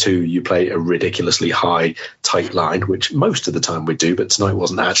 or two, you play a ridiculously high, tight line, which most of the time we do, but tonight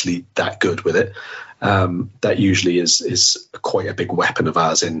wasn't actually that good with it. That usually is quite a big weapon of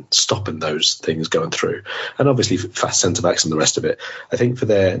ours in stopping those things going through. And obviously fast centre-backs and the rest of it. I think for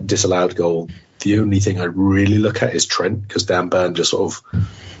their disallowed goal, the only thing I really look at is Trent, because Dan Burn just sort of,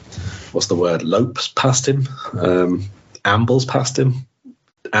 lopes past him, ambles past him.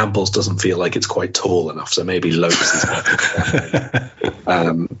 Ambles doesn't feel like it's quite tall enough, so maybe lopes is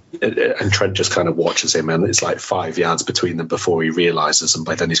and Trent just kind of watches him, and it's 5 yards between them before he realises, and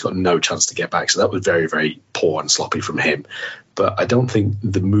by then he's got no chance to get back. So that was very, very poor and sloppy from him. But I don't think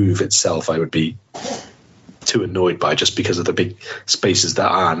the move itself I would be too annoyed by, just because of the big spaces that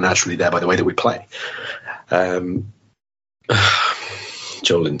are naturally there by the way that we play.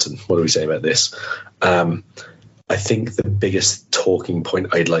 Joe Linton, what do we say about this? I think the biggest talking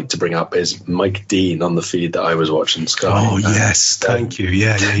point I'd like to bring up is Mike Dean on the feed that I was watching Sky. Oh, yes. Thank you.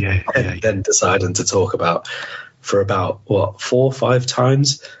 Yeah. And then deciding to talk about, for about, 4 or 5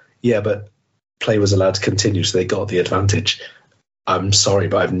 times? Yeah, but play was allowed to continue, so they got the advantage. I'm sorry,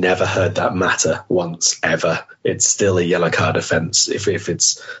 but I've never heard that matter once, ever. It's still a yellow card offence. If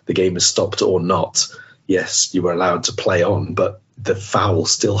it's the game is stopped or not, yes, you were allowed to play on, but the foul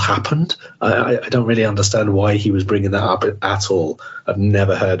still happened. I don't really understand why he was bringing that up at all. I've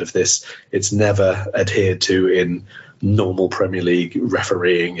never heard of this. It's never adhered to in normal Premier League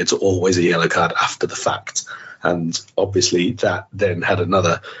refereeing. It's always a yellow card after the fact. And obviously that then had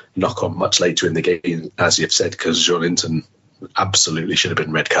another knock-on much later in the game, as you've said, because Joelinton absolutely should have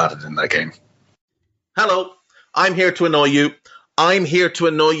been red carded in that game. Hello, I'm here to annoy you. I'm here to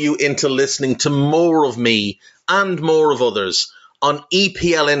annoy you into listening to more of me and more of others on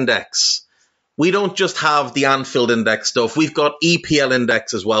EPL Index. We don't just have the Anfield Index stuff. We've got EPL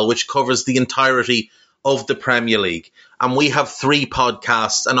Index as well, which covers the entirety of the Premier League. And we have 3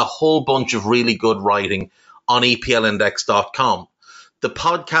 podcasts and a whole bunch of really good writing on EPLindex.com. The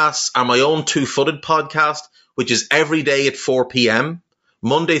podcasts are my own two-footed podcast, which is every day at 4 p.m,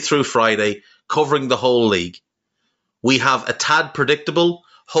 Monday through Friday, covering the whole league. We have A Tad Predictable,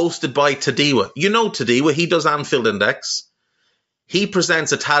 hosted by Tadiwa. You know Tadiwa, he does Anfield Index. He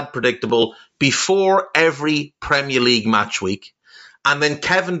presents A Tad Predictable before every Premier League match week. And then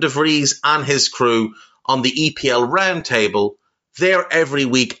Kevin De Vries and his crew on the EPL Roundtable, they're every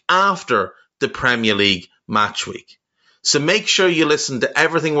week after the Premier League match week. So make sure you listen to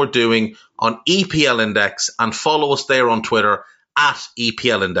everything we're doing on EPL Index and follow us there on Twitter at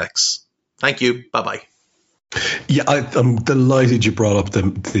EPL Index. Thank you. Bye-bye. Yeah, I'm delighted you brought up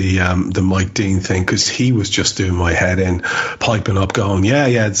the Mike Dean thing, because he was just doing my head in, piping up, going,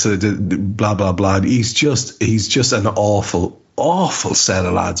 it's blah blah blah. He's just an awful set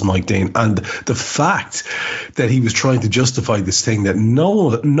of lads, Mike Dean, and the fact that he was trying to justify this thing that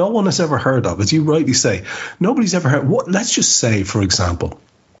no one has ever heard of, as you rightly say, nobody's ever heard. What? Let's just say, for example,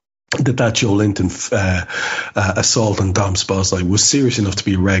 that Joelinton assault on Dom Szoboszlai was serious enough to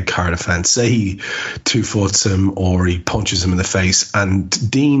be a red card offence. Say he 2-foots him or he punches him in the face, and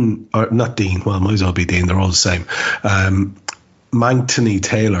Dean, or not Dean, well, might as well be Dean, they're all the same, Mancini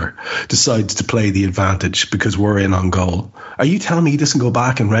Taylor decides to play the advantage because we're in on goal. Are you telling me he doesn't go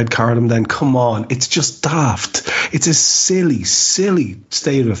back and red card him then? Come on, it's just daft. It's a silly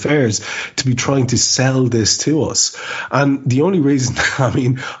state of affairs to be trying to sell this to us. And the only reason, I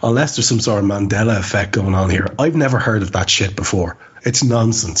mean, unless there's some sort of Mandela effect going on here, I've never heard of that shit before. It's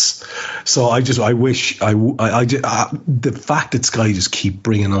nonsense. So I wish the fact that Sky just keep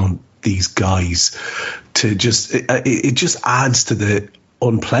bringing on these guys to just, it just adds to the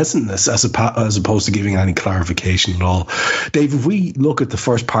unpleasantness as opposed to giving any clarification at all. Dave, if we look at the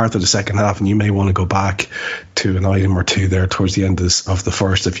first part of the second half, and you may want to go back to an item or two there towards the end of the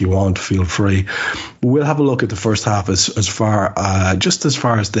first, if you want, feel free. We'll have a look at the first half as far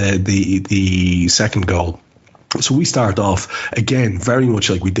as the second goal. So we start off, again, very much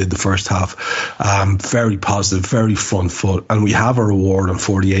like we did the first half, very positive, very front foot, and we have a reward on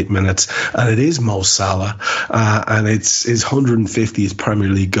 48 minutes, and it is Mo Salah, and it's his 150th Premier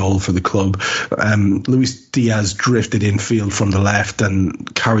League goal for the club. Luis Diaz drifted infield from the left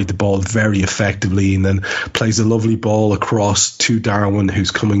and carried the ball very effectively, and then plays a lovely ball across to Darwin,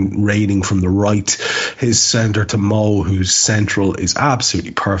 who's coming raiding from the right. His centre to Mo, whose central is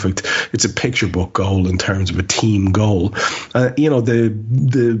absolutely perfect. It's a picture book goal in terms of a team goal.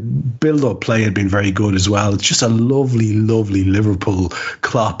 The build-up play had been very good as well. It's just a lovely Liverpool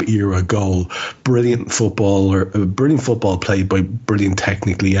Klopp era goal. Brilliant football played by brilliant,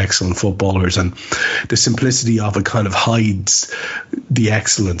 technically excellent footballers, and the simplicity of it kind of hides the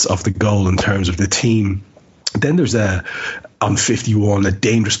excellence of the goal in terms of the team. Then there's on 51, a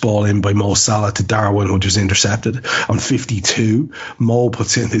dangerous ball in by Mo Salah to Darwin, which was intercepted. On 52, Mo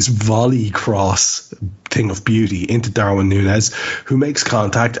puts in his volley cross, thing of beauty, into Darwin Núñez, who makes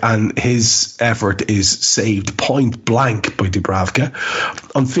contact, and his effort is saved point blank by Dubravka.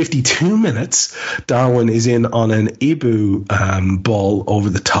 On 52 minutes, Darwin is in on an Ibu ball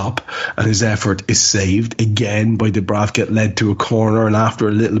over the top, and his effort is saved again by Dubravka. It led to a corner, and after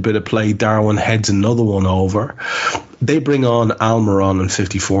a little bit of play, Darwin heads another one over. They bring on Almiron in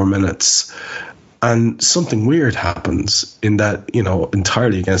 54 minutes, and something weird happens in that,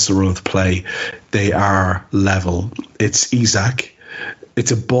 entirely against the run of the play, they are level. It's Isak.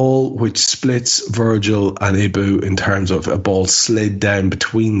 It's a ball which splits Virgil and Ibu in terms of a ball slid down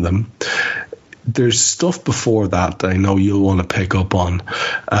between them. There's stuff before that I know you'll want to pick up on.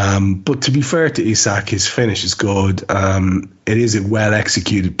 But to be fair to Isak, his finish is good. It is a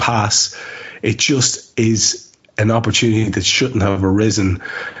well-executed pass. It just is an opportunity that shouldn't have arisen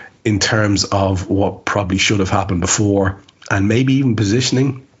in terms of what probably should have happened before, and maybe even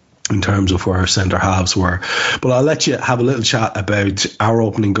positioning. in terms of where our centre halves were. But I'll let you have a little chat about our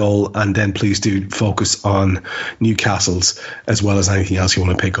opening goal, and then please do focus on Newcastle's as well as anything else you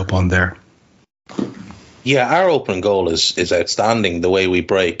want to pick up on there. Yeah, our opening goal is outstanding, the way we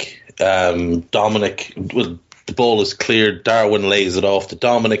break. Dominic, well, the ball is cleared, Darwin lays it off to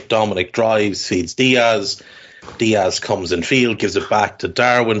Dominic drives, feeds Diaz comes in field, gives it back to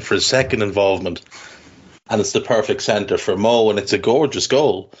Darwin for his second involvement, and it's the perfect centre for Mo, and it's a gorgeous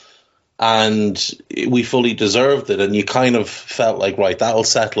goal. And we fully deserved it, and you kind of felt like, right, that'll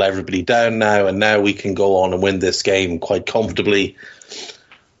settle everybody down now, and now we can go on and win this game quite comfortably.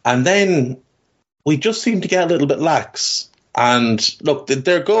 And then we just seemed to get a little bit lax. And look,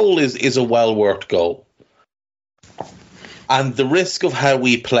 their goal is a well-worked goal. And the risk of how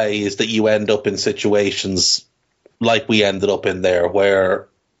we play is that you end up in situations like we ended up in there, where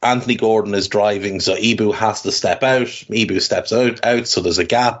Anthony Gordon is driving, so Ibu has to step out. Ibu steps out, so there's a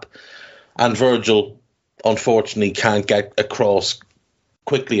gap. And Virgil, unfortunately, can't get across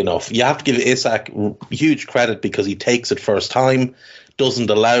quickly enough. You have to give Isak huge credit because he takes it first time, doesn't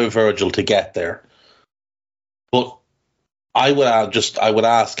allow Virgil to get there. But I would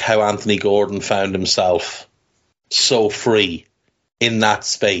ask how Anthony Gordon found himself so free in that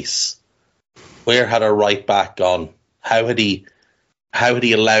space. Where had our right back gone? How had he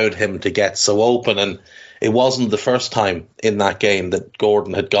allowed him to get so open? And it wasn't the first time in that game that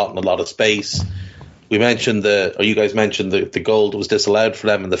Gordon had gotten a lot of space. You guys mentioned the goal that was disallowed for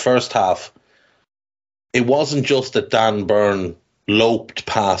them in the first half. It wasn't just that Dan Burn loped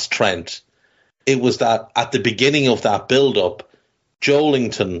past Trent. It was that at the beginning of that build-up,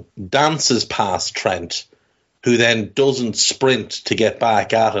 Joelinton dances past Trent, who then doesn't sprint to get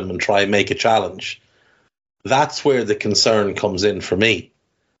back at him and try and make a challenge. That's where the concern comes in for me,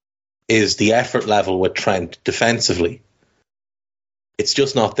 is the effort level with Trent defensively. It's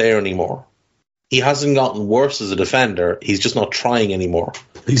just not there anymore. He hasn't gotten worse as a defender. He's just not trying anymore.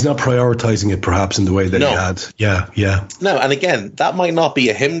 He's not prioritising it perhaps in the way that he had. Yeah. No, and again, that might not be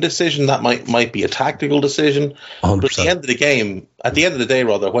a him decision. That might be a tactical decision. 100%. But at the end of the day,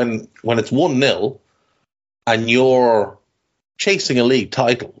 when it's 1-0 and you're chasing a league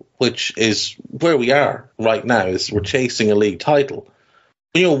title, which is where we are right now, is we're chasing a league title.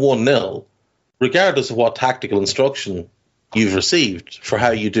 When you're 1-0, regardless of what tactical instruction you've received for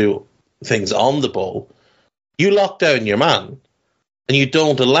how you do things on the ball, you lock down your man and you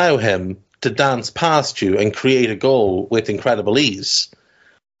don't allow him to dance past you and create a goal with incredible ease.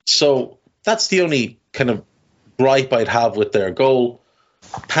 So that's the only kind of gripe I'd have with their goal.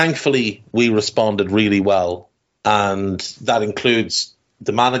 Thankfully, we responded really well, and that includes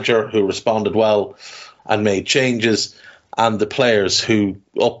the manager, who responded well and made changes, and the players who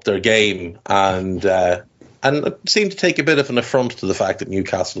upped their game and seemed to take a bit of an affront to the fact that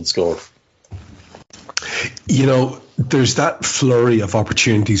Newcastle had scored. You know, there's that flurry of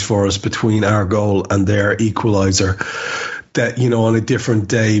opportunities for us between our goal and their equaliser that, you know, on a different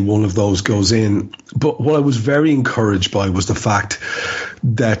day, one of those goes in. But what I was very encouraged by was the fact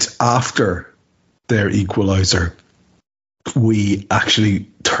that after their equaliser, we actually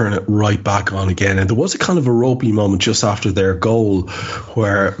turn it right back on again. And there was a kind of a ropey moment just after their goal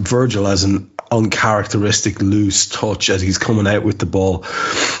where Virgil has an uncharacteristic loose touch as he's coming out with the ball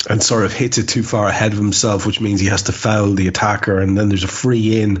and sort of hits it too far ahead of himself, which means he has to foul the attacker. And then there's a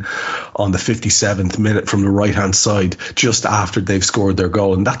free in on the 57th minute from the right hand side just after they've scored their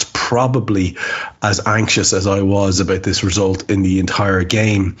goal. And that's probably as anxious as I was about this result in the entire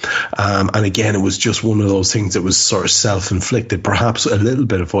game. And again, it was just one of those things that was sort of self-inflicted, perhaps a little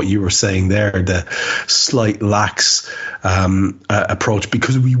bit of what you were saying there, the slight lax approach,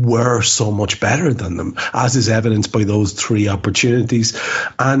 because we were so much better than them, as is evidenced by those three opportunities.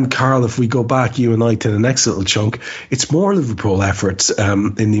 And Carl, if we go back, you and I, to the next little chunk, it's more Liverpool efforts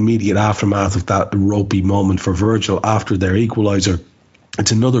in the immediate aftermath of that ropey moment for Virgil after their equaliser.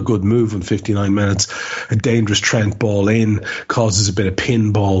 It's another good move in 59 minutes. A dangerous Trent ball in causes a bit of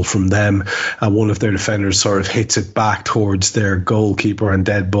pinball from them. And one of their defenders sort of hits it back towards their goalkeeper and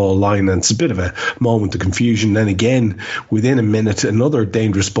dead ball line. And it's a bit of a moment of confusion. Then again, within a minute, another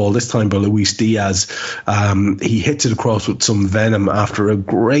dangerous ball, this time by Luis Diaz. He hits it across with some venom after a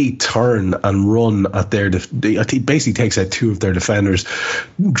great turn and run at their... He basically takes out two of their defenders,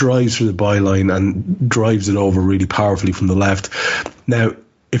 drives through the byline and drives it over really powerfully from the left. Now,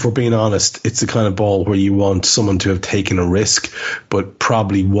 if we're being honest, it's the kind of ball where you want someone to have taken a risk, but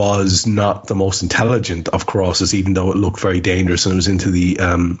probably was not the most intelligent of crosses, even though it looked very dangerous and it was into the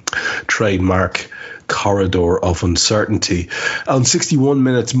trademark corridor of uncertainty. On 61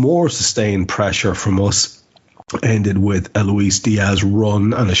 minutes, more sustained pressure from us. ended with a Luis Diaz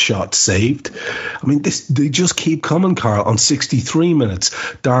run and a shot saved. I mean, they just keep coming, Carl. On 63 minutes,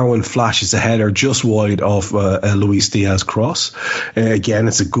 Darwin flashes a header just wide of a Luis Diaz cross. Again,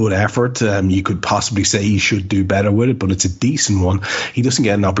 it's a good effort. You could possibly say he should do better with it, but it's a decent one. He doesn't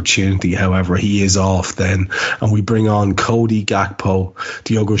get an opportunity, however. He is off then, and we bring on Cody, Gakpo,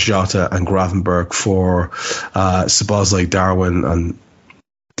 Diogo Jota and Gravenberch for Szoboszlai, Darwin and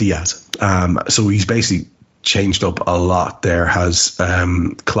Diaz. So he's basically changed up a lot there, has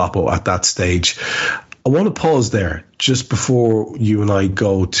Kloppo at that stage. I want to pause there just before you and I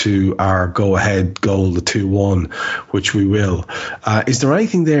go to our go-ahead goal, the 2-1, which we will. Is there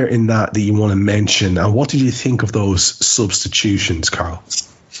anything there in that you want to mention? And what did you think of those substitutions, Carl?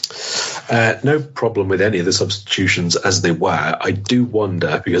 No problem with any of the substitutions as they were. I do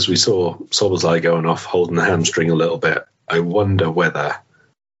wonder, because we saw Szoboszlai going off, holding the hamstring a little bit, I wonder whether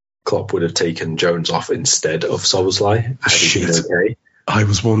Klopp would have taken Jones off instead of Szoboszlai. Shit. Okay. I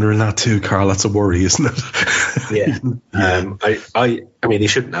was wondering that too, Carl. That's a worry, isn't it? Yeah. I mean, he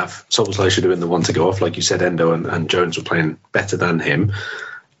shouldn't have. Szoboszlai should have been the one to go off. Like you said, Endo and Jones were playing better than him.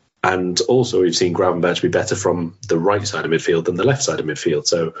 And also, we've seen Gravenberch be better from the right side of midfield than the left side of midfield.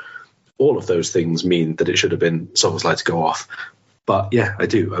 So all of those things mean that it should have been Szoboszlai to go off. But yeah, I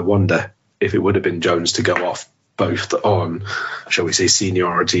do. I wonder if it would have been Jones to go off, both on, shall we say,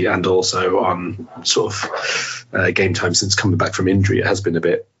 seniority and also on sort of game time since coming back from injury. It has been a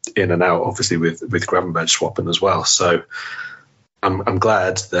bit in and out, obviously, with Gravenberch swapping as well. So I'm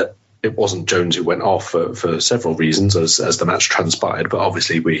glad that it wasn't Jones who went off for several reasons as the match transpired. But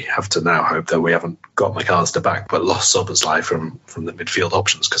obviously we have to now hope that we haven't got McAllister back but lost Szoboszlai from the midfield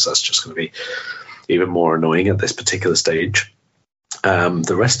options, because that's just going to be even more annoying at this particular stage.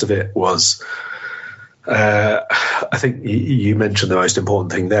 The rest of it was... I think you mentioned the most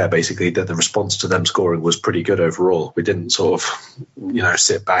important thing there, basically, that the response to them scoring was pretty good overall. We didn't sort of,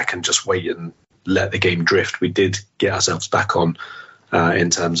 sit back and just wait and let the game drift. We did get ourselves back on in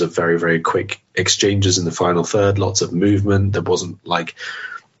terms of very, very quick exchanges in the final third, lots of movement. There wasn't like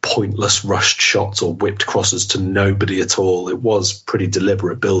pointless rushed shots or whipped crosses to nobody at all. It was pretty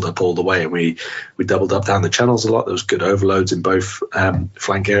deliberate build-up all the way, and we doubled up down the channels a lot. There was good overloads in both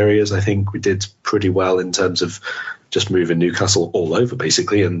flank areas. I think we did pretty well in terms of just moving Newcastle all over,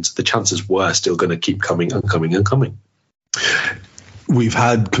 basically, and the chances were still going to keep coming and coming and coming. We've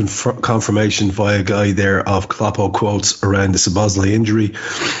had confirmation via Guy there of Kloppo quotes around the Szoboszlai injury.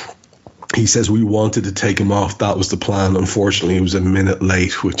 He says we wanted to take him off. That was the plan. Unfortunately, he was a minute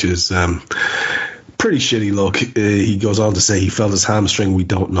late, which is pretty shitty luck. He goes on to say he felt his hamstring. We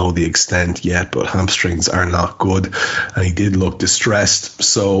don't know the extent yet, but hamstrings are not good. And he did look distressed.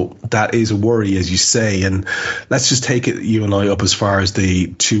 So that is a worry, as you say. And let's just take it, you and I, up as far as the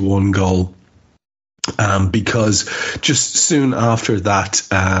 2-1 goal. Because just soon after that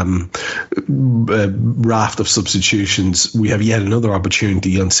raft of substitutions, we have yet another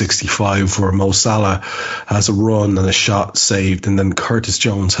opportunity on 65 where Mo Salah has a run and a shot saved, and then Curtis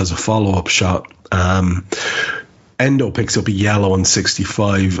Jones has a follow-up shot. Endo picks up a yellow on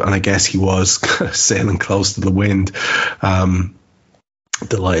 65, and I guess he was sailing close to the wind.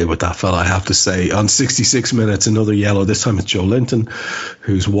 Delighted with that fella, I have to say. On 66 minutes, another yellow. This time it's Joe Linton,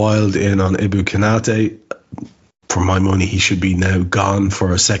 who's wild in on Ibu Konate. For my money, he should be now gone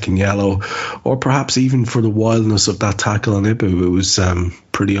for a second yellow, or perhaps even for the wildness of that tackle on Ibu. It was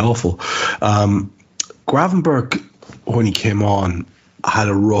pretty awful. Gravenberch, when he came on, had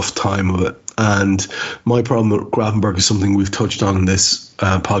a rough time of it. And my problem with Gravenberch is something we've touched on in this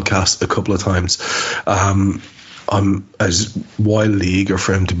podcast a couple of times. I'm as wildly eager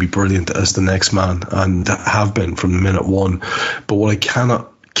for him to be brilliant as the next man, and have been from minute one. But what I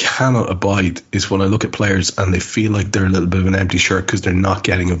cannot abide is when I look at players and they feel like they're a little bit of an empty shirt because they're not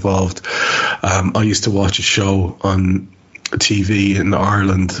getting involved. I used to watch a show on TV in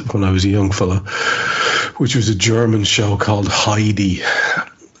Ireland when I was a young fella, which was a German show called Heidi.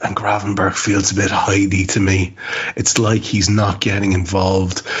 And Gravenberch feels a bit Heidi to me. It's like he's not getting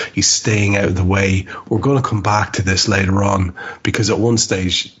involved. He's staying out of the way. We're going to come back to this later on, because at one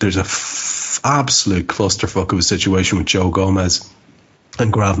stage there's a absolute clusterfuck of a situation with Joe Gomez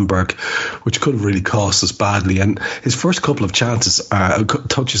and Gravenberch, which could have really cost us badly. And his first couple of touches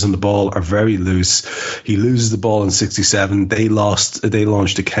on the ball are very loose. He loses the ball in 67. They launched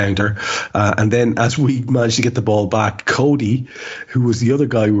a counter, and then as we managed to get the ball back, Cody, who was the other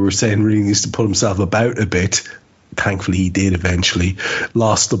guy we were saying really needs to put himself about a bit, thankfully he did eventually,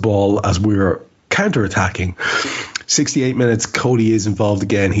 lost the ball as we were counter-attacking. 68 minutes, Cody is involved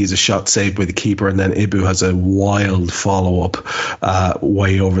again. He's a shot saved by the keeper, and then Ibu has a wild follow-up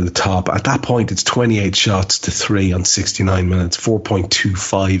way over the top. At that point, it's 28 shots to 3 on 69 minutes,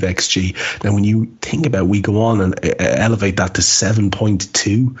 4.25 XG. Now, when you think about it, we go on and elevate that to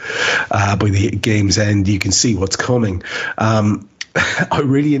 7.2 by the game's end. You can see what's coming. I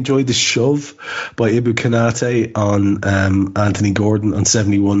really enjoyed the shove by Ibu Konate on Anthony Gordon on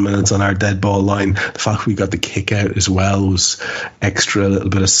 71 minutes on our dead ball line. The fact we got the kick out as well was extra, a little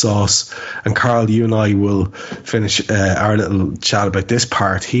bit of sauce. And Carl, you and I will finish our little chat about this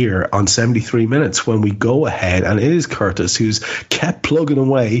part here on 73 minutes when we go ahead, and it is Curtis who's kept plugging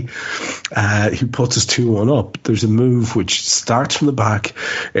away, who puts us 2-1 up. There's a move which starts from the back.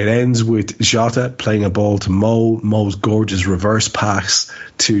 It ends with Jota playing a ball to Mo. Mo's gorgeous reverse pass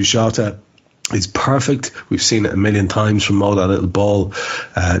to Jota is perfect. We've seen it a million times from Mo, that little ball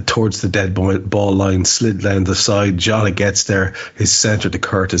towards the dead ball line, slid down the side. Jota gets there. His centre to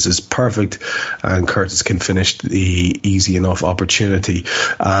Curtis is perfect, and Curtis can finish the easy enough opportunity.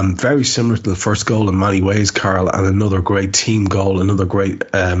 Very similar to the first goal in many ways, Carl, and another great team goal, another great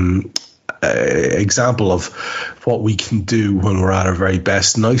example of what we can do when we're at our very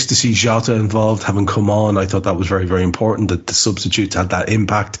best. Nice to see Jota involved, having come on. I thought that was very, very important that the substitutes had that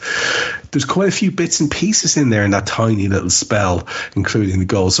impact. There's quite a few bits and pieces in there in that tiny little spell, including the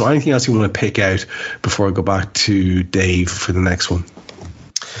goal. So anything else you want to pick out before I go back to Dave for the next one?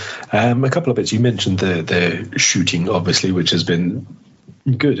 A couple of bits. You mentioned the shooting, obviously, which has been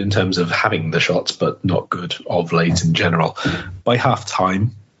good in terms of having the shots, but not good of late in general. By half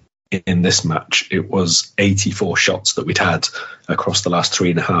time in this match, it was 84 shots that we'd had across the last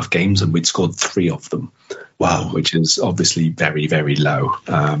 3.5 games, and we'd scored 3 of them. Wow, which is obviously very, very low.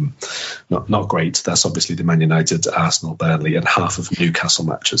 Not great. That's obviously the Man United, Arsenal, Burnley, and half of Newcastle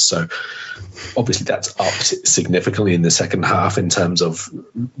matches. So obviously that's up significantly in the second half in terms of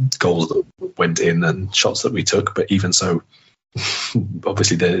goals that went in and shots that we took. But even so,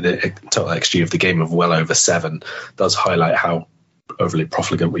 obviously the total XG of the game of well over 7 does highlight how overly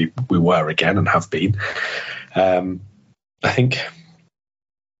profligate we were again and have been. I think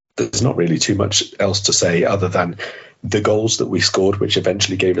there's not really too much else to say other than the goals that we scored, which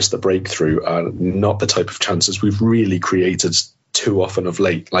eventually gave us the breakthrough, are not the type of chances we've really created too often of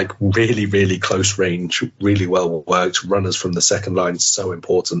late. Like really, really close range, really well worked runners from the second line, so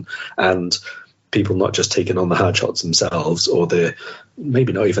important. And people not just taking on the hard shots themselves, or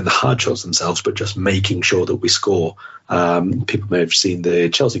maybe not even the hard shots themselves, but just making sure that we score. People may have seen the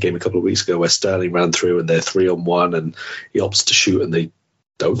Chelsea game a couple of weeks ago where Sterling ran through and they're 3-on-1 and he opts to shoot and they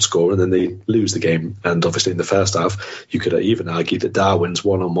don't score and then they lose the game. And obviously in the first half, you could even argue that Darwin's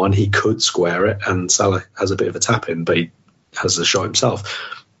 1-on-1, he could square it, and Salah has a bit of a tap in, but he has the shot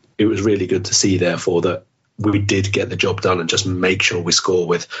himself. It was really good to see, therefore, that we did get the job done and just make sure we score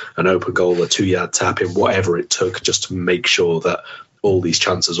with an open goal, a 2-yard tap in, whatever it took, just to make sure that all these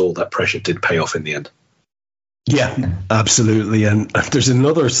chances, all that pressure did pay off in the end. Yeah, absolutely. And there's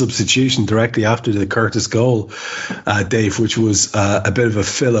another substitution directly after the Curtis goal, Dave, which was a bit of a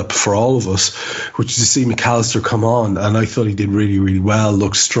fill-up for all of us, which is to see McAllister come on. And I thought he did really, really well,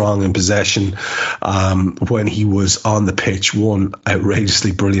 looked strong in possession when he was on the pitch. One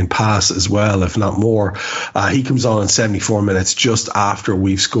outrageously brilliant pass as well, if not more. He comes on in 74 minutes just after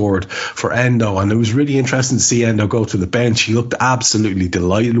we've scored for Endo. And it was really interesting to see Endo go to the bench. He looked absolutely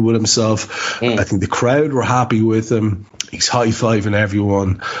delighted with himself. I think the crowd were happy with him. He's high-fiving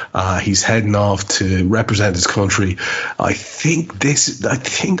everyone. He's heading off to represent his country. I think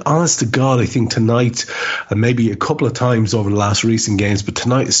honest to God, I think tonight, and maybe a couple of times over the last recent games, but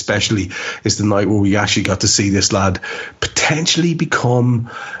tonight especially is the night where we actually got to see this lad potentially become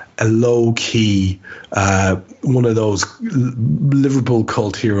a low-key one of those Liverpool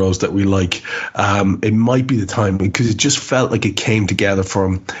cult heroes that we like. It might be the time, because it just felt like it came together for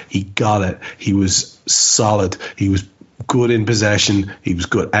him. He got it. He was solid. He was good in possession. He was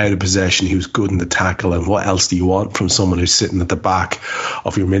good out of possession. He was good in the tackle. And what else do you want from someone who's sitting at the back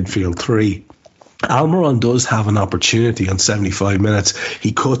of your midfield three? Almiron does have an opportunity on 75 minutes.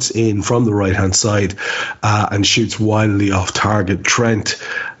 He cuts in from the right-hand side and shoots wildly off target. Trent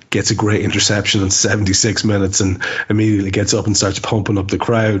gets a great interception in 76 minutes and immediately gets up and starts pumping up the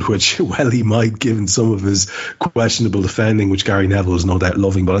crowd, which, well, he might, given some of his questionable defending, which Gary Neville is no doubt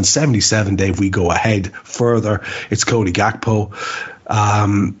loving. But on 77, Dave, we go ahead further. It's Cody Gakpo.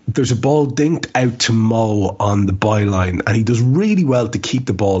 There's a ball dinked out to Mo on the byline, and he does really well to keep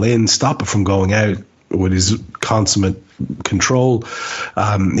the ball in, stop it from going out with his consummate control.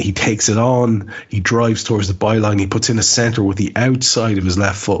 He takes it on. He drives towards the byline. He puts in a centre with the outside of his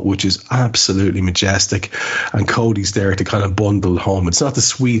left foot, which is absolutely majestic. And Cody's there to kind of bundle home. It's not the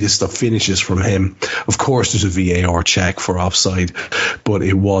sweetest of finishes from him. Of course, there's a VAR check for offside, but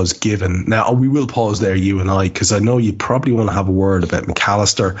it was given. Now, we will pause there, you and I, because I know you probably want to have a word about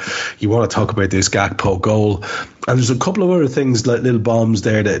McAllister. You want to talk about this Gakpo goal. And there's a couple of other things, like little bombs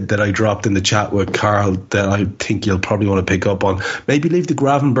there that I dropped in the chat with Carl that I think you'll probably want to pick up on. Maybe leave the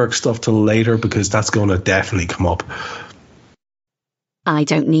Gravenberg stuff till later, because that's going to definitely come up. I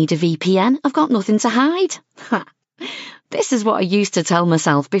don't need a VPN. I've got nothing to hide. This is what I used to tell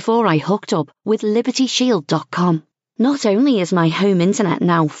myself before I hooked up with LibertyShield.com. Not only is my home internet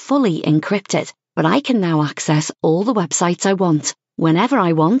now fully encrypted, but I can now access all the websites I want, whenever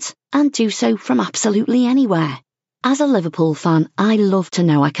I want, and do so from absolutely anywhere. As a Liverpool fan, I love to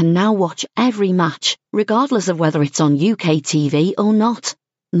know I can now watch every match, regardless of whether it's on UK TV or not.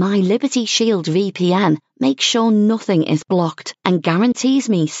 My Liberty Shield VPN makes sure nothing is blocked and guarantees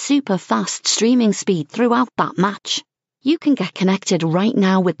me super fast streaming speed throughout that match. You can get connected right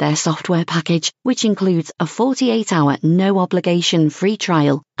now with their software package, which includes a 48-hour no-obligation free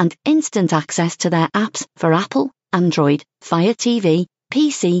trial and instant access to their apps for Apple, Android, Fire TV,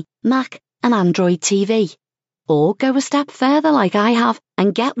 PC, Mac and Android TV. Or go a step further like I have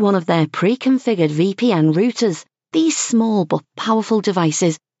and get one of their pre-configured VPN routers. These small but powerful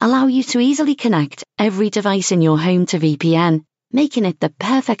devices allow you to easily connect every device in your home to VPN, making it the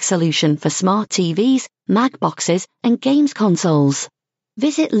perfect solution for smart TVs, Mac boxes and games consoles.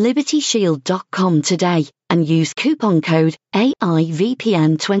 Visit LibertyShield.com today and use coupon code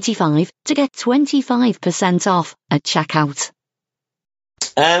AIVPN25 to get 25% off at checkout.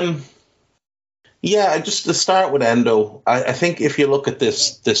 Yeah, just to start with Endo, I think if you look at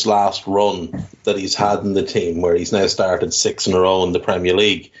this last run that he's had in the team, where he's now started 6 in a row in the Premier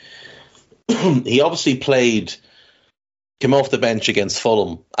League, he obviously came off the bench against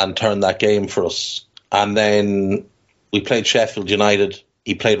Fulham and turned that game for us. And then we played Sheffield United.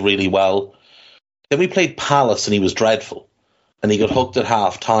 He played really well. Then we played Palace and he was dreadful. And he got hooked at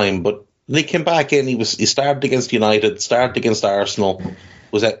half time. But when he came back in, he started against United, started against Arsenal,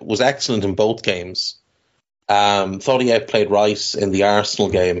 was excellent in both games. Thought he outplayed Rice in the Arsenal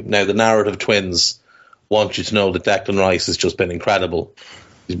game. Now, the narrative twins want you to know that Declan Rice has just been incredible.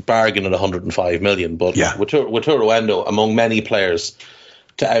 He's bargained at 105 million. But yeah, Wataru Endo, among many players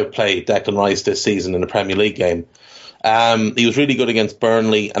to outplay Declan Rice this season in a Premier League game. He was really good against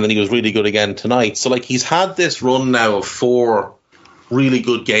Burnley, and then he was really good again tonight. So, he's had this run now of 4 really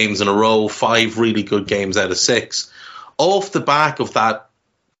good games in a row, 5 really good games out of 6. Off the back of that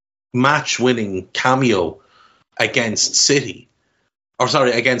match-winning cameo against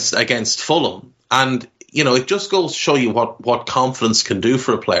against Fulham. And, it just goes to show you what confidence can do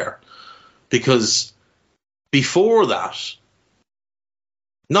for a player. Because before that,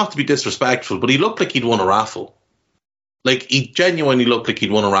 not to be disrespectful, but he looked like he'd won a raffle. He genuinely looked like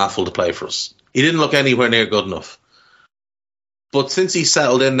he'd won a raffle to play for us. He didn't look anywhere near good enough. But since he's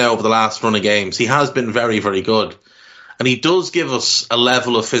settled in now over the last run of games, he has been very, very good. And he does give us a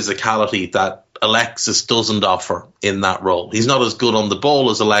level of physicality that Alexis doesn't offer in that role. He's not as good on the ball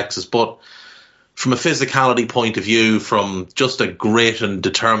as Alexis, but from a physicality point of view, from just a grit and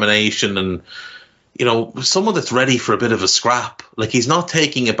determination and, someone that's ready for a bit of a scrap. He's not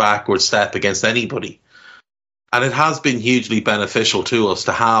taking a backward step against anybody. And it has been hugely beneficial to us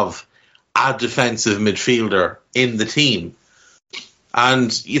to have a defensive midfielder in the team.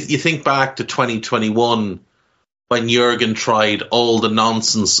 And you think back to 2021 when Jurgen tried all the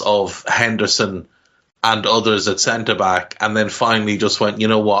nonsense of Henderson and others at centre-back and then finally just went, you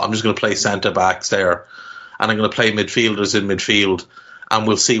know what, I'm just going to play centre-backs there and I'm going to play midfielders in midfield and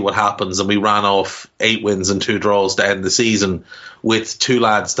we'll see what happens. And we ran off 8 wins and 2 draws to end the season with 2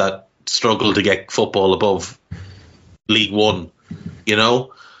 lads that struggle to get football above League One,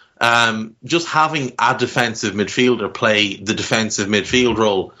 Just having a defensive midfielder play the defensive midfield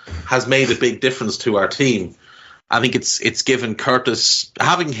role has made a big difference to our team. I think it's given Curtis,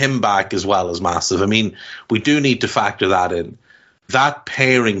 having him back as well is massive. I mean, we do need to factor that in. That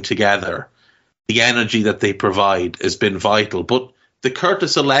pairing together, the energy that they provide has been vital. But the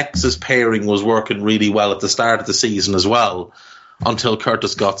Curtis-Alexis pairing was working really well at the start of the season as well, until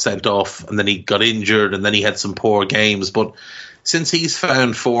Curtis got sent off and then he got injured and then he had some poor games. But since he's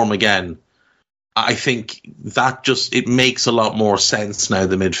found form again, I think that it makes a lot more sense now,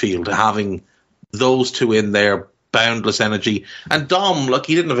 the midfield, having those 2 in there, boundless energy. And Dom,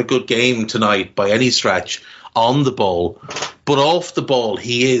 he didn't have a good game tonight by any stretch on the ball, but off the ball,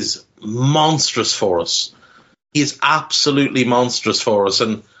 he is monstrous for us. he is absolutely monstrous for us,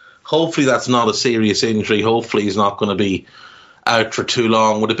 and hopefully that's not a serious injury. Hopefully he's not going to be out for too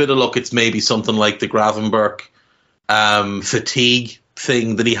long. With a bit of luck, it's maybe something like the Gravenberch fatigue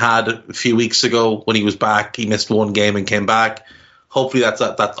thing that he had a few weeks ago when he was back. He missed one game and came back. Hopefully that's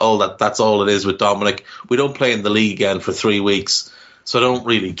all it is with Dominic. We don't play in the league again for 3 weeks, so I don't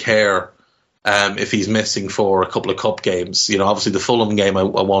really care if he's missing for a couple of cup games. You know, obviously the Fulham game I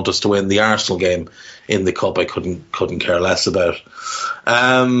want us to win. The Arsenal game in the cup I couldn't care less about.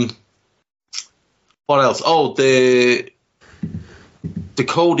 What else? Oh, the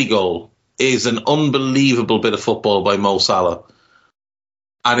Cody goal is an unbelievable bit of football by Mo Salah.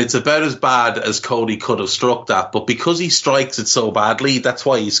 And it's about as bad as Cody could have struck that. But because he strikes it so badly, that's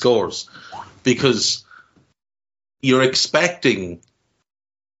why he scores. Because you're expecting,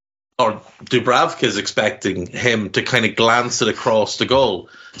 or Dubravka's expecting him to kind of glance it across the goal.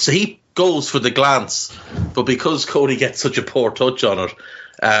 So he goes for the glance. But because Cody gets such a poor touch on it,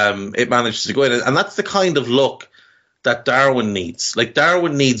 it manages to go in. And that's the kind of luck that Darwin needs. Like,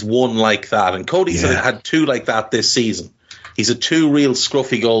 Darwin needs one like that. And Cody's had two like that this season. He's had 2 real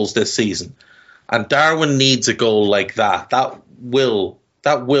scruffy goals this season. And Darwin needs a goal like that. That will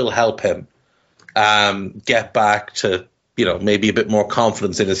help him get back to, you know, maybe a bit more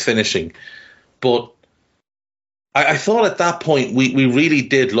confidence in his finishing. But I thought at that point we really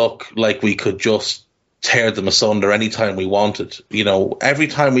did look like we could just tear them asunder anytime we wanted. You know, every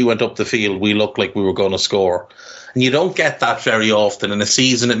time we went up the field, we looked like we were going to score. And you don't get that very often. In a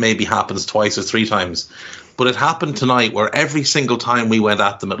season, it maybe happens twice or 3 times. But it happened tonight where every single time we went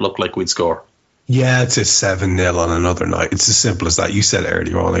at them, it looked like we'd score. Yeah, it's a 7-0 on another night. It's as simple as that. You said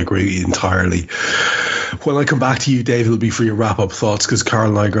earlier on, I agree entirely. When I come back to you, Dave, it'll be for your wrap-up thoughts, because Carl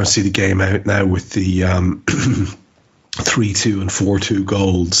and I are going to see the game out now with the 3-2 and 4-2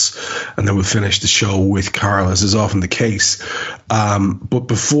 goals, and then we'll finish the show with Carl, as is often the case. But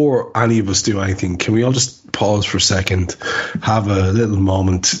before any of us do anything, can we all just pause for a second, have a little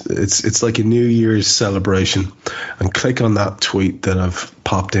moment? It's like a New Year's celebration, and click on that tweet that I've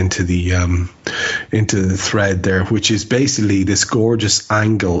popped into the thread there, which is basically this gorgeous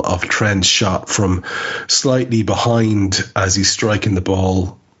angle of Trent's shot from slightly behind as he's striking the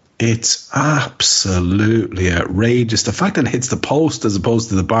ball. It's absolutely outrageous. The fact that it hits the post as opposed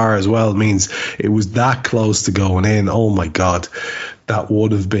to the bar as well means it was that close to going in. Oh my God, that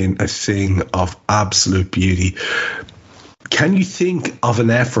would have been a thing of absolute beauty. Can you think of an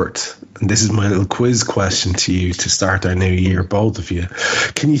effort, and this is my little quiz question to you to start our new year, both of you.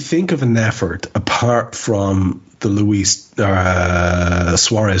 Can you think of an effort apart from the Luis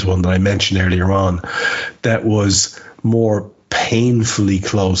Suarez one that I mentioned earlier on that was more painfully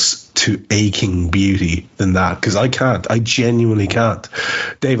close to aching beauty than that? Because I genuinely can't.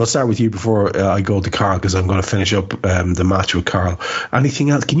 Dave, I'll start with you before I go to Carl, because I'm going to finish up the match with Carl.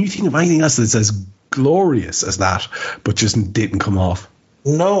 Anything else? Can you think of anything else that's as glorious as that but just didn't come off?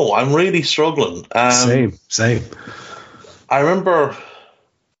 No, I'm really struggling. Same. I remember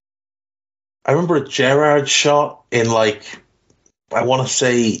a Gerrard shot in, like, I want to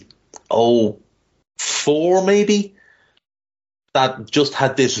say 2004 maybe, that just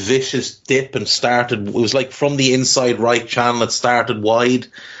had this vicious dip and started, it was like from the inside right channel, it started wide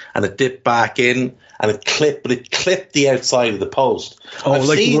and it dipped back in and it clipped the outside of the post. Oh,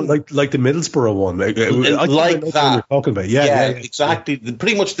 like the Middlesbrough one, like that you're talking about. Yeah, exactly. Yeah.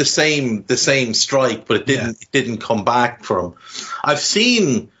 Pretty much the same strike, but it didn't come back from. I've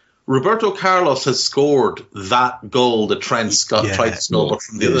seen Roberto Carlos has scored that goal that Trent tried to score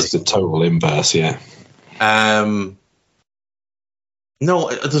from the other. It's the total inverse, yeah.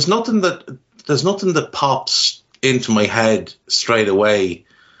 No, there's nothing that pops into my head straight away.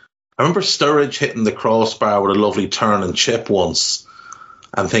 I remember Sturridge hitting the crossbar with a lovely turn and chip once,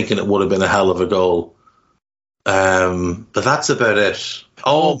 and thinking it would have been a hell of a goal. But that's about it.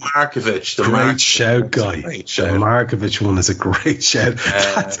 Oh, Markovic. Great shout, guy. The Markovic one is a great shout.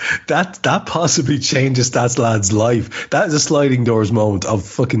 That possibly changes that lad's life. That is a sliding doors moment of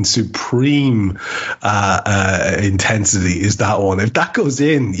fucking supreme intensity, is that one. If that goes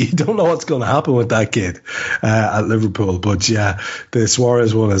in, you don't know what's going to happen with that kid at Liverpool. But yeah, the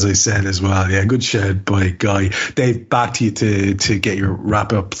Suarez one, as I said as well. Yeah, good shout by Guy. Dave, back to you to get your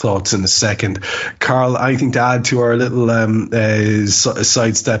wrap-up thoughts in a second. Carl, anything to add to our little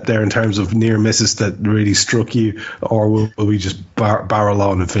sidestep there in terms of near misses that really struck you, or will we just barrel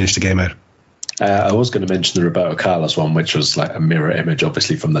on and finish the game out? I was going to mention the Roberto Carlos one, which was like a mirror image,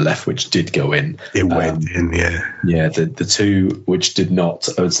 obviously, from the left, which did go in. It went in, yeah. Yeah, the two which did not,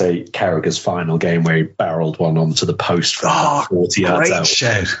 I would say, Carragher's final game where he barreled one onto the post from 40 yards out.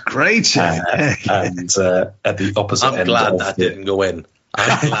 Great shout. And at the opposite end. I'm glad that didn't go in.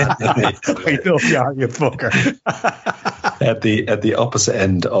 I'm glad that didn't go in. I know you are, you fucker. At the opposite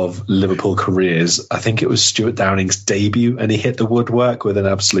end of Liverpool careers, I think it was Stuart Downing's debut, and he hit the woodwork with an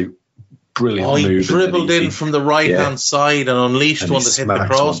absolute brilliant move. He dribbled in from the right-hand side and unleashed one that hit the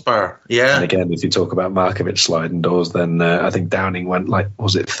crossbar. One. Yeah. And again, if you talk about Markovic sliding doors, then I think Downing went,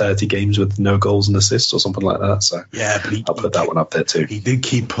 was it 30 games with no goals and assists or something like that? So yeah, but I'll put that one up there too. He did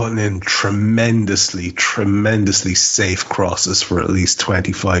keep putting in tremendously safe crosses for at least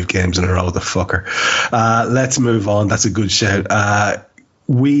 25 games in a row, the fucker. Let's move on. That's a good shout.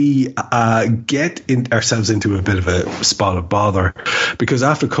 We get ourselves into a bit of a spot of bother because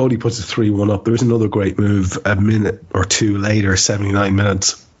after Cody puts a 3-1 up, there's another great move a minute or two later, 79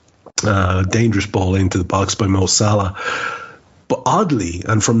 minutes, dangerous ball into the box by Mo Salah. But oddly,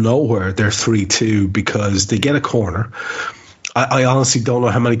 and from nowhere, they're 3-2 because they get a corner. I honestly don't know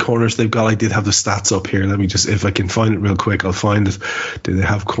how many corners they've got. I did have the stats up here. Let me just, if I can find it real quick, I'll find it. Do they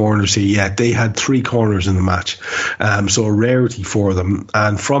have corners here? Yeah, they had 3 corners in the match. So a rarity for them.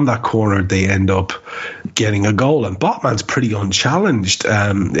 And from that corner, they end up getting a goal. And Botman's pretty unchallenged.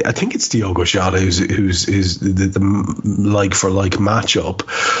 I think it's Diogo Jota who's the like-for-like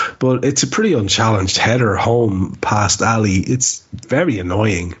matchup. But it's a pretty unchallenged header home past Ali. It's very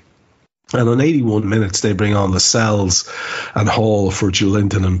annoying. And on 81 minutes, they bring on Lascelles and Hall for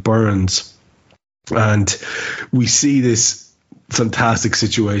Joelinton and Burns. And we see this fantastic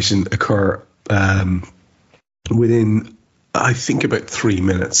situation occur within, I think, about 3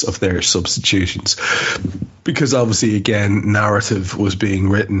 minutes of their substitutions. Because obviously, again, narrative was being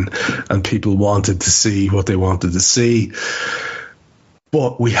written and people wanted to see what they wanted to see.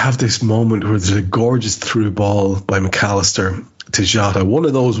 But we have this moment where there's a gorgeous through ball by McAllister to Jota, one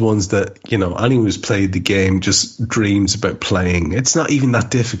of those ones that, anyone who's played the game just dreams about playing. It's not even that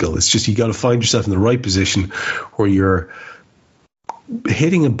difficult. It's just you got to find yourself in the right position where you're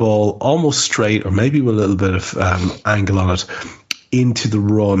hitting a ball almost straight or maybe with a little bit of angle on it into the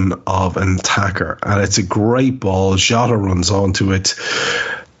run of an attacker. And it's a great ball. Jota runs onto it.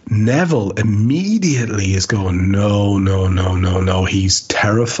 Neville immediately is going, no. He's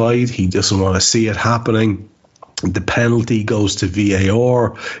terrified. He doesn't want to see it happening. The penalty goes to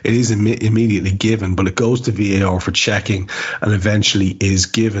VAR. It is immediately given, but it goes to VAR for checking and eventually is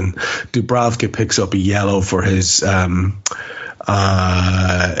given. Dubravka picks up a yellow for his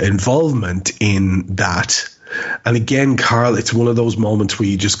involvement in that. And again, Carl, it's one of those moments where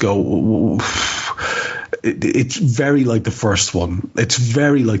you just go... It's very like the first one. It's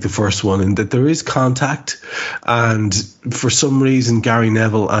very like the first one in that there is contact, and for some reason Gary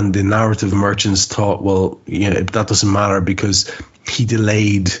Neville and the narrative merchants thought, well, that doesn't matter because he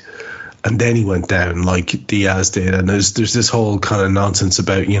delayed and then he went down like Diaz did. And there's this whole kind of nonsense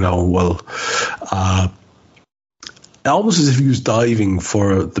about, almost as if he was diving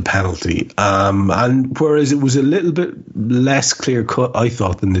for the penalty. And whereas it was a little bit less clear cut, I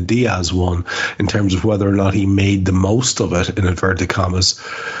thought, than the Diaz one in terms of whether or not he made the most of it, in inverted commas.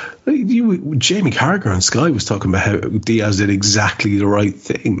 Jamie Carragher on Sky was talking about how Diaz did exactly the right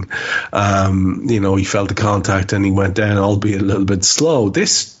thing. He felt the contact and he went down, albeit a little bit slow.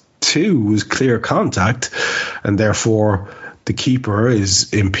 This too was clear contact, and therefore the keeper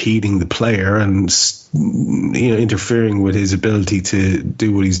is impeding the player and interfering with his ability to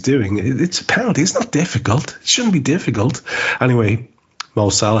do what he's doing. It's a penalty. It's not difficult. It shouldn't be difficult. Anyway, Mo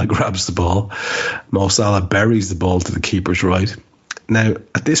Salah grabs the ball. Mo Salah buries the ball to the keeper's right. Now,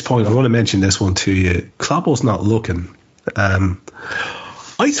 at this point, I want to mention this one to you. Kloppo's not looking.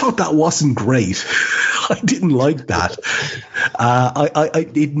 I thought that wasn't great. I didn't like that.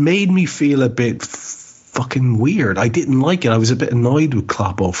 It made me feel a bit fucking weird. I didn't like it. I was a bit annoyed with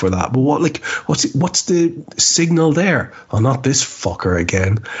Kloppo for that. But what's the signal there? Oh, not this fucker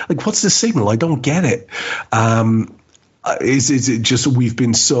again. What's the signal? I don't get it. Is it just we've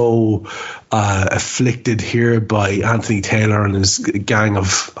been so afflicted here by Anthony Taylor and his gang of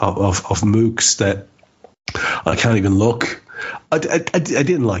mooks that I can't even look? I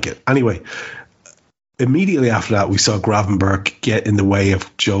didn't like it. Anyway, immediately after that, we saw Gravenberch get in the way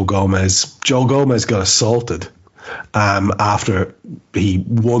of Joe Gomez. Joe Gomez got assaulted after he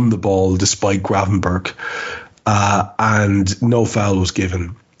won the ball despite Gravenberch, and no foul was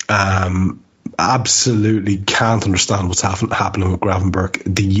given. absolutely can't understand what's happening with Gravenberch.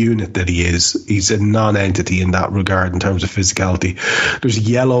 The unit that he is, he's a non-entity in that regard in terms of physicality. There's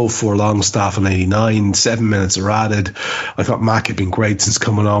yellow for Longstaff in 89. 7 minutes are added. I thought Mack had been great since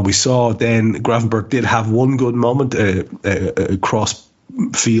coming on. We saw then Gravenberch did have one good moment, a cross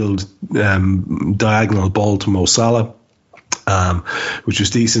field diagonal ball to Mo Salah, which was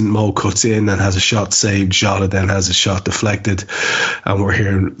decent. Mo cuts in and has a shot saved. Jota then has a shot deflected, and we're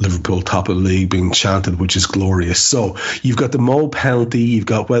hearing Liverpool top of the league being chanted, which is glorious. So you've got the Mo penalty, you've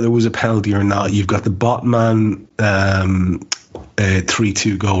got whether it was a penalty or not, you've got the Botman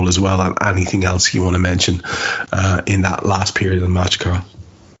 3-2 goal as well, and anything else you want to mention in that last period of the match, Carl?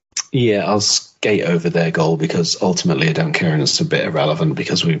 Yeah, I'll skate over their goal because ultimately I don't care, and it's a bit irrelevant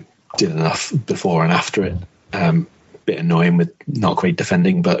because we did enough before and after it. Bit annoying with not great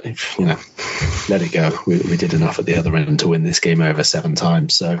defending, but let it go. We did enough at the other end to win this game over 7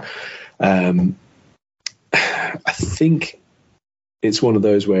 times. So I think it's one of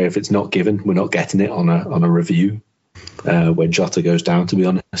those where if it's not given, we're not getting it on a review when Jota goes down, to be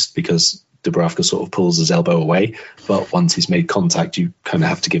honest, because Dubravka sort of pulls his elbow away. But once he's made contact, you kind of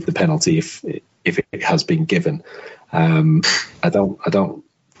have to give the penalty if it has been given. I don't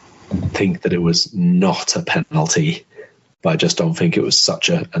think that it was not a penalty, but I just don't think it was such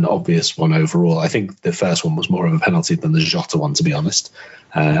an obvious one overall. I think the first one was more of a penalty than the Jota one, to be honest.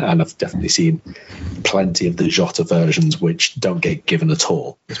 And I've definitely seen plenty of the Jota versions which don't get given at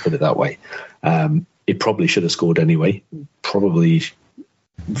all. Let's put it that way. It probably should have scored anyway. Probably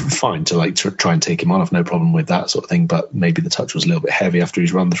fine to try and take him on. I've no problem with that sort of thing. But maybe the touch was a little bit heavy after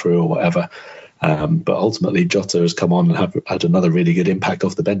he's run through or whatever. But ultimately, Jota has come on and had another really good impact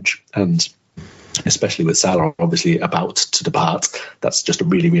off the bench. And especially with Salah obviously about to depart, that's just a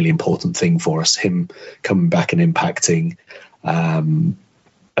really, really important thing for us. Him coming back and impacting.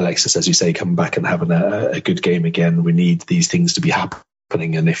 Alexis, as you say, coming back and having a good game again. We need these things to be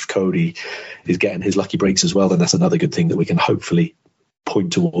happening. And if Cody is getting his lucky breaks as well, then that's another good thing that we can hopefully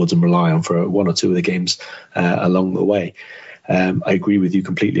point towards and rely on for one or two of the games along the way. I agree with you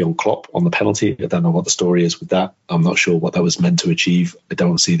completely on Klopp on the penalty. I don't know what the story is with that. I'm not sure what that was meant to achieve. I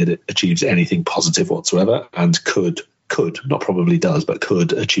don't see that it achieves anything positive whatsoever, and could, not probably does, but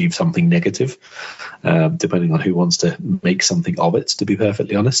could achieve something negative, depending on who wants to make something of it, to be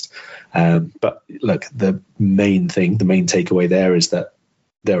perfectly honest. But look, the main takeaway there is that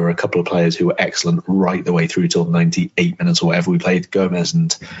there were a couple of players who were excellent right the way through till 98 minutes or whatever we played. Gomez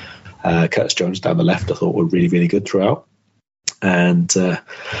and Curtis Jones down the left I thought were really, really good throughout. And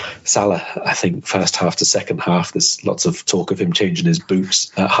Salah, I think first half to second half, there's lots of talk of him changing his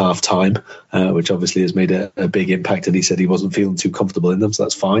boots at half time, which obviously has made a big impact. And he said he wasn't feeling too comfortable in them, so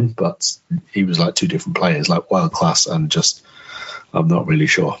that's fine. But he was like two different players, like world class, and just I'm not really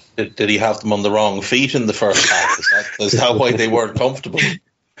sure. Did he have them on the wrong feet in the first half? Is that why they weren't comfortable?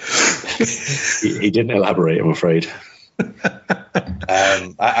 He didn't elaborate, I'm afraid.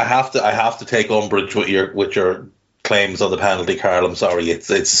 I have to take umbrage with your claims on the penalty, Carl. I'm sorry, it's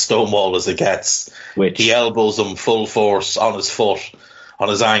a stonewall as it gets. He elbows him full force on his foot, on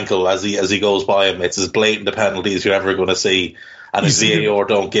his ankle as he goes by him. It's as blatant a penalty as you're ever going to see. And if VAR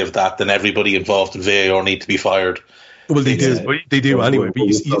don't give that, then everybody involved in VAR need to be fired. Well, they do. They do anyway.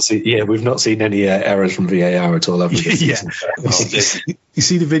 We've not seen any errors from VAR at all. Have we? You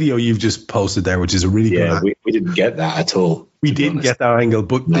see the video you've just posted there, which is a really good. We didn't get that at all. We didn't get that angle,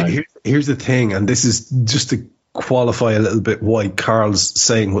 but here's the thing, and this is just to qualify a little bit why Carl's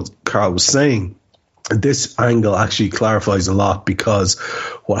saying what Carl was saying. This angle actually clarifies a lot, because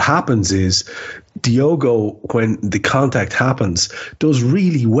what happens is Diogo, when the contact happens, does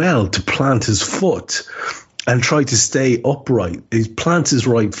really well to plant his foot and try to stay upright. He plants his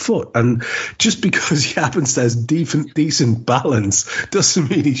right foot, and just because he happens to have decent balance doesn't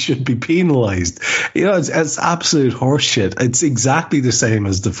mean he should be penalised. It's absolute horseshit. It's exactly the same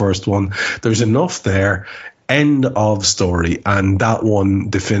as the first one. There's enough there. End of story. And that one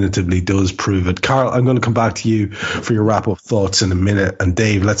definitively does prove it. Carl, I'm going to come back to you for your wrap-up thoughts in a minute. And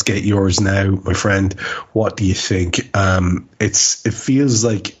Dave, let's get yours now, my friend. What do you think? It feels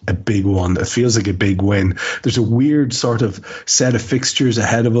like a big one. It feels like a big win. There's a weird sort of set of fixtures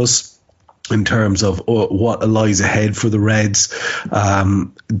ahead of us in terms of what lies ahead for the Reds.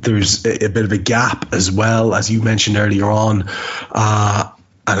 There's a bit of a gap as well, as you mentioned earlier on.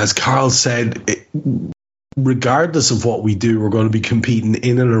 And as Carl said, regardless of what we do, we're going to be competing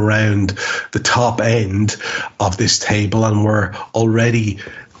in and around the top end of this table, and we're already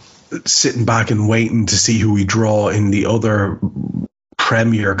sitting back and waiting to see who we draw in the other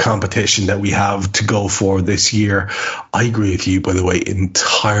premier competition that we have to go for this year. I agree with you, by the way,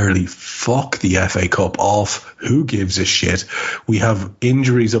 entirely. Fuck the FA Cup off. Who gives a shit? We have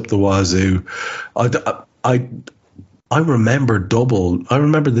injuries up the wazoo. I remember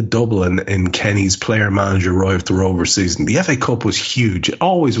the double in Kenny's player manager Roy of the Rover season. The FA Cup was huge. It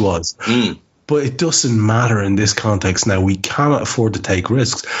always was. But it doesn't matter in this context now. We cannot afford to take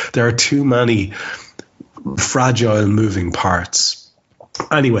risks. There are too many fragile moving parts.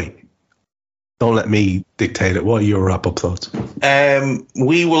 Anyway, don't let me dictate it. What are your wrap-up thoughts?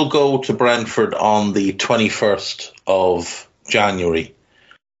 We will go to Brentford on the 21st of January.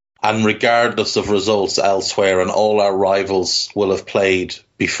 And regardless of results elsewhere, and all our rivals will have played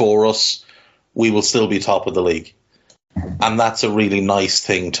before us, we will still be top of the league. And that's a really nice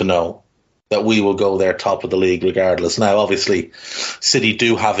thing to know, that we will go there top of the league regardless. Now, obviously, City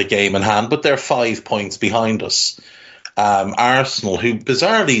do have a game in hand, but they're 5 points behind us. Arsenal, who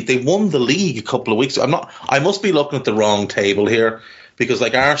bizarrely, they won the league a couple of weeks ago. I must be looking at the wrong table here, because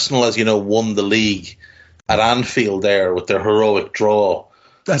like Arsenal, as you know, won the league at Anfield there with their heroic draw.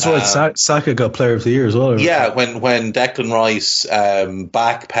 That's why Saka got Player of the Year as well. Yeah, when Declan Rice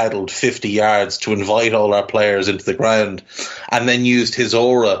backpedaled 50 yards to invite all our players into the ground and then used his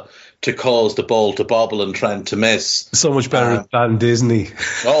aura to cause the ball to bobble and Trent to miss. So much better than Disney.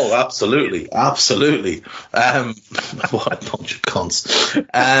 Oh, absolutely. Absolutely. What a bunch of cunts.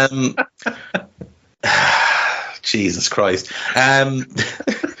 Jesus Christ.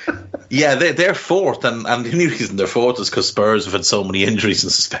 Yeah, they're fourth, and the only reason they're fourth is because Spurs have had so many injuries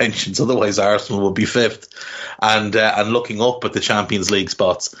and suspensions. Otherwise, Arsenal would be fifth, and looking up at the Champions League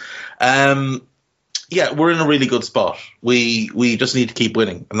spots. Yeah, we're in a really good spot. We just need to keep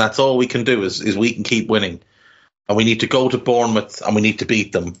winning, and that's all we can do is we can keep winning, and we need to go to Bournemouth and we need to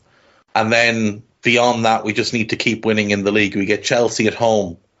beat them, and then beyond that, we just need to keep winning in the league. We get Chelsea at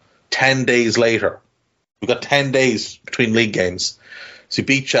home 10 days later. We've got 10 days between league games, so we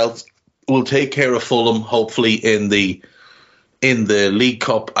beat Chelsea. We'll take care of Fulham, hopefully, in the League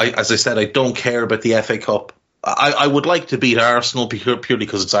Cup. As I said, I don't care about the FA Cup. I would like to beat Arsenal purely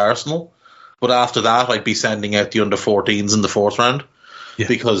because it's Arsenal. But after that, I'd be sending out the under-14s in the fourth round. Yeah.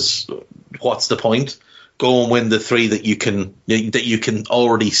 Because what's the point? Go and win the three that you can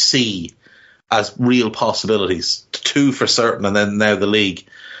already see as real possibilities. 2 for certain, and then now the league.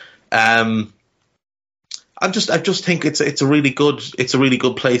 I just think it's a really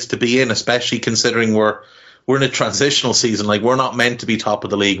good place to be in, especially considering we're in a transitional season. Like, we're not meant to be top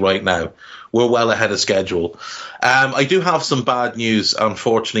of the league right now. We're well ahead of schedule. I do have some bad news,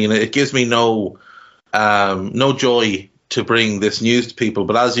 unfortunately, and it gives me no joy to bring this news to people.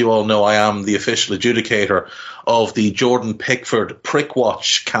 But as you all know, I am the official adjudicator of the Jordan Pickford Prick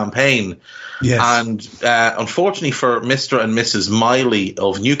Watch campaign. Yes. And unfortunately for Mr. and Mrs. Miley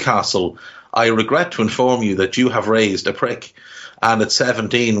of Newcastle, I regret to inform you that you have raised a prick, and at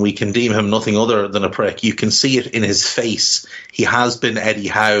 17 we can deem him nothing other than a prick. You can see it in his face. He has been Eddie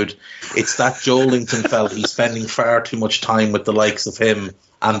Howd. It's that Joe Linton fella. He's spending far too much time with the likes of him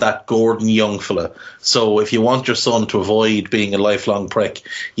and that Gordon Young fella. So if you want your son to avoid being a lifelong prick,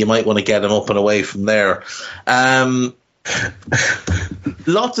 you might want to get him up and away from there.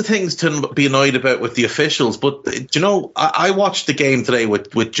 Lots of things to be annoyed about with the officials, but I watched the game today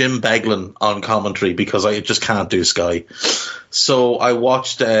with Jim Beglin on commentary because I just can't do Sky. So I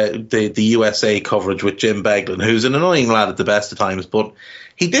watched the USA coverage with Jim Beglin, who's an annoying lad at the best of times, but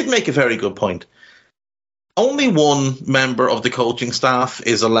he did make a very good point. Only one member of the coaching staff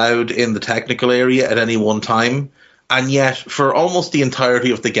is allowed in the technical area at any one time, and yet for almost the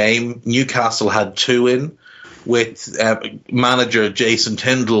entirety of the game, Newcastle had 2 in, with manager Jason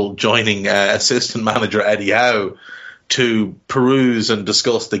Tyndall joining assistant manager Eddie Howe to peruse and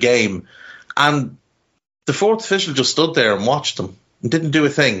discuss the game. And the fourth official just stood there and watched them and didn't do a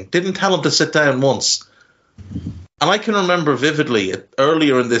thing, didn't tell him to sit down once. And I can remember vividly,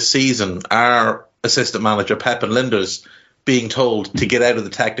 earlier in this season, our assistant manager, Pep and Linders, being told to get out of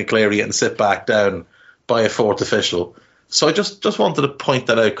the technical area and sit back down by a fourth official. So I just wanted to point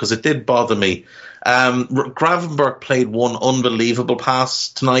that out because it did bother me. Gravenberch played one unbelievable pass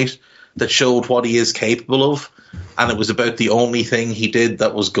tonight that showed what he is capable of, and it was about the only thing he did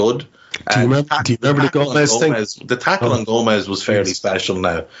that was good. Do you remember the Gomez thing? The tackle on Gomez was fairly special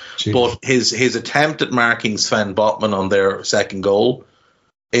now. Jeez. But his attempt at marking Sven Botman on their second goal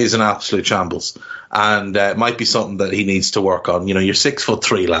is an absolute shambles, and it might be something that he needs to work on. You're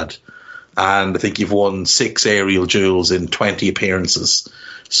 6'3", lad. And I think you've won 6 aerial duels in 20 appearances.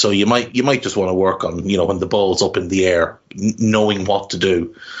 So you might just want to work on, when the ball's up in the air, knowing what to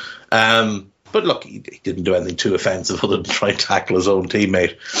do. But look, he didn't do anything too offensive other than try and tackle his own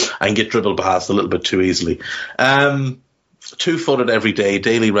teammate and get dribbled past a little bit too easily. Two-footed every day,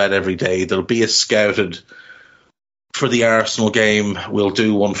 daily read every day. There'll be a scouted for the Arsenal game. We'll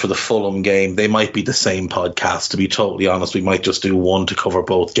do one for the Fulham game. They might be the same podcast, to be totally honest. We might just do one to cover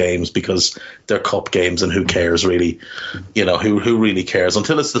both games because they're cup games, and who cares really? Who really cares?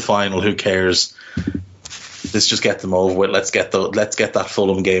 Until it's the final, who cares? Let's just get them over with. Let's get that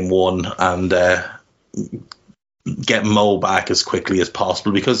Fulham game won and get Mo back as quickly as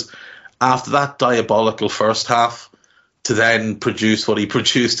possible, because after that diabolical first half, to then produce what he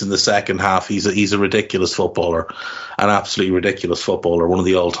produced in the second half, he's a ridiculous footballer, an absolutely ridiculous footballer, one of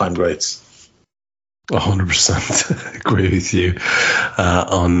the all-time greats. 100% agree with you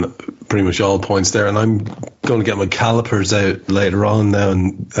on pretty much all points there, and I'm going to get my calipers out later on now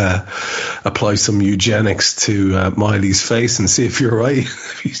and apply some eugenics to Miley's face and see if you're right.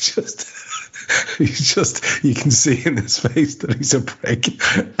 He's just, you can see in his face that he's a prick.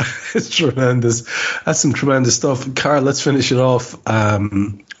 It's tremendous. That's some tremendous stuff. Carl, let's finish it off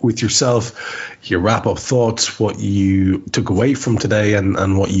with yourself, your wrap-up thoughts, what you took away from today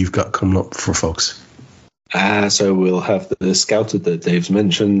and what you've got coming up for folks. So we'll have the scouted that Dave's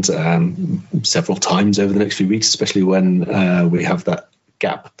mentioned several times over the next few weeks, especially when we have that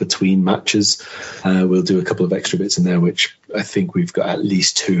gap between matches. We'll do a couple of extra bits in there, which I think we've got at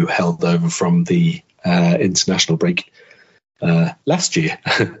least 2 held over from the international break last year,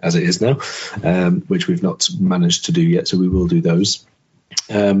 as it is now, which we've not managed to do yet. So we will do those.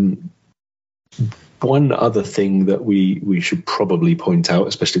 One other thing that we should probably point out,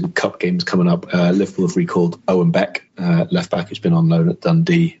 especially with cup games coming up, Liverpool have recalled Owen Beck, left back, who's been on loan at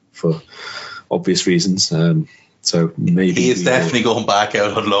Dundee for obvious reasons. So maybe he is definitely going back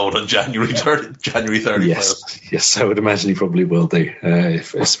out on loan on January 31st. Yes, I would imagine he probably will do,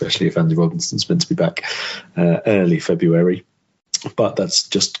 especially if Andy Robinson's meant to be back early February. But that's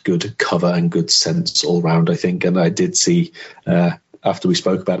just good cover and good sense all round, I think. And I did see, after we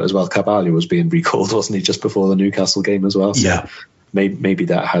spoke about it as well, Carvalho was being recalled, wasn't he, just before the Newcastle game as well? So yeah. Maybe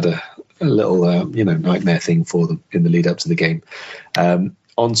that had a little nightmare thing for them in the lead up to the game. On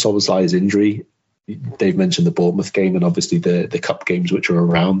Szoboszlai's injury, Dave mentioned the Bournemouth game and obviously the cup games which are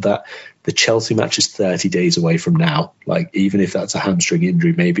around that. The Chelsea match is 30 days away from now. Like, even if that's a hamstring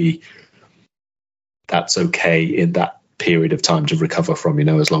injury, maybe that's okay in that period of time to recover from,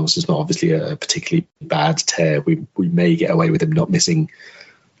 as long as it's not obviously a particularly bad tear. We may get away with him not missing,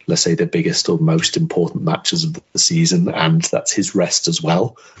 let's say, the biggest or most important matches of the season, and that's his rest as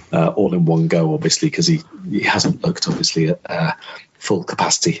well, all in one go, obviously, because he hasn't looked obviously at full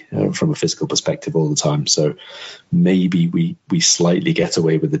capacity from a physical perspective all the time. So maybe we slightly get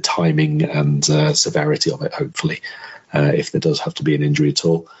away with the timing and severity of it, hopefully, if there does have to be an injury at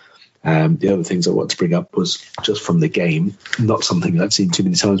all. The other things I wanted to bring up was just from the game, not something I've seen too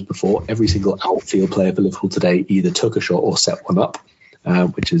many times before. Every single outfield player for Liverpool today either took a shot or set one up,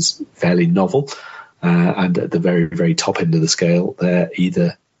 which is fairly novel. And at the very, very top end of the scale, they're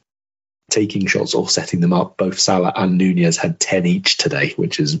either taking shots or setting them up. Both Salah and Nunez had 10 each today,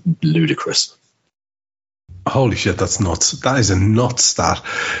 which is ludicrous. Holy shit, that's nuts. That is a nuts stat.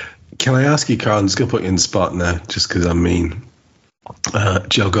 Can I ask you, Carl, I'm just going to put you in the spot now, just because I'm mean.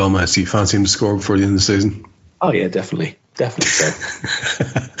 Joe Gomez, do you fancy him to score before the end of the season? Oh, yeah, definitely. Definitely so.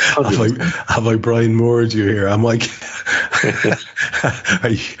 have I Brian Moored you here? I'm like,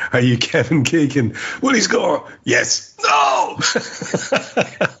 are you Kevin Keegan? Will he score? Yes. No.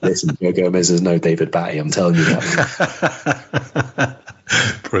 Listen, Joe Gomez is no David Batty, I'm telling you that.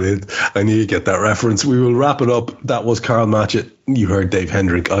 Brilliant. I knew you'd get that reference. We will wrap it up. That was Carl Matchett. You heard Dave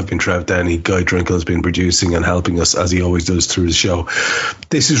Hendrick. I've been Trev Downey. Guy Drinkle has been producing and helping us, as he always does, through the show.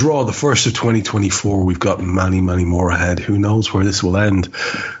 This is Raw, the first of 2024. We've got many, many more ahead. Who knows where this will end?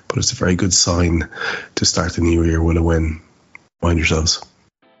 But it's a very good sign to start the new year with a win. Mind yourselves.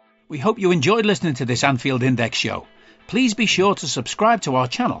 We hope you enjoyed listening to this Anfield Index show. Please be sure to subscribe to our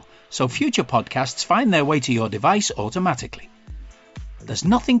channel so future podcasts find their way to your device automatically. There's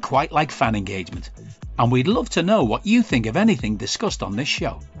nothing quite like fan engagement, and we'd love to know what you think of anything discussed on this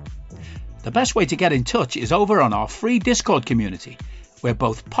show. The best way to get in touch is over on our free Discord community, where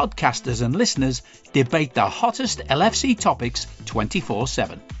both podcasters and listeners debate the hottest LFC topics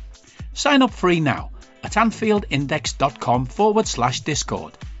 24/7. Sign up free now at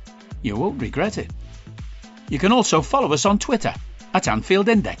AnfieldIndex.com/Discord. You won't regret it. You can also follow us on Twitter at Anfield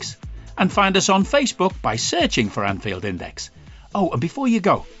Index and find us on Facebook by searching for Anfield Index. Oh, and before you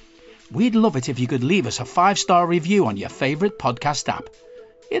go, we'd love it if you could leave us a 5-star review on your favourite podcast app.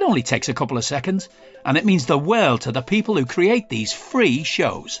 It only takes a couple of seconds, and it means the world to the people who create these free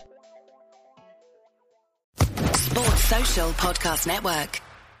shows. Social Podcast Network.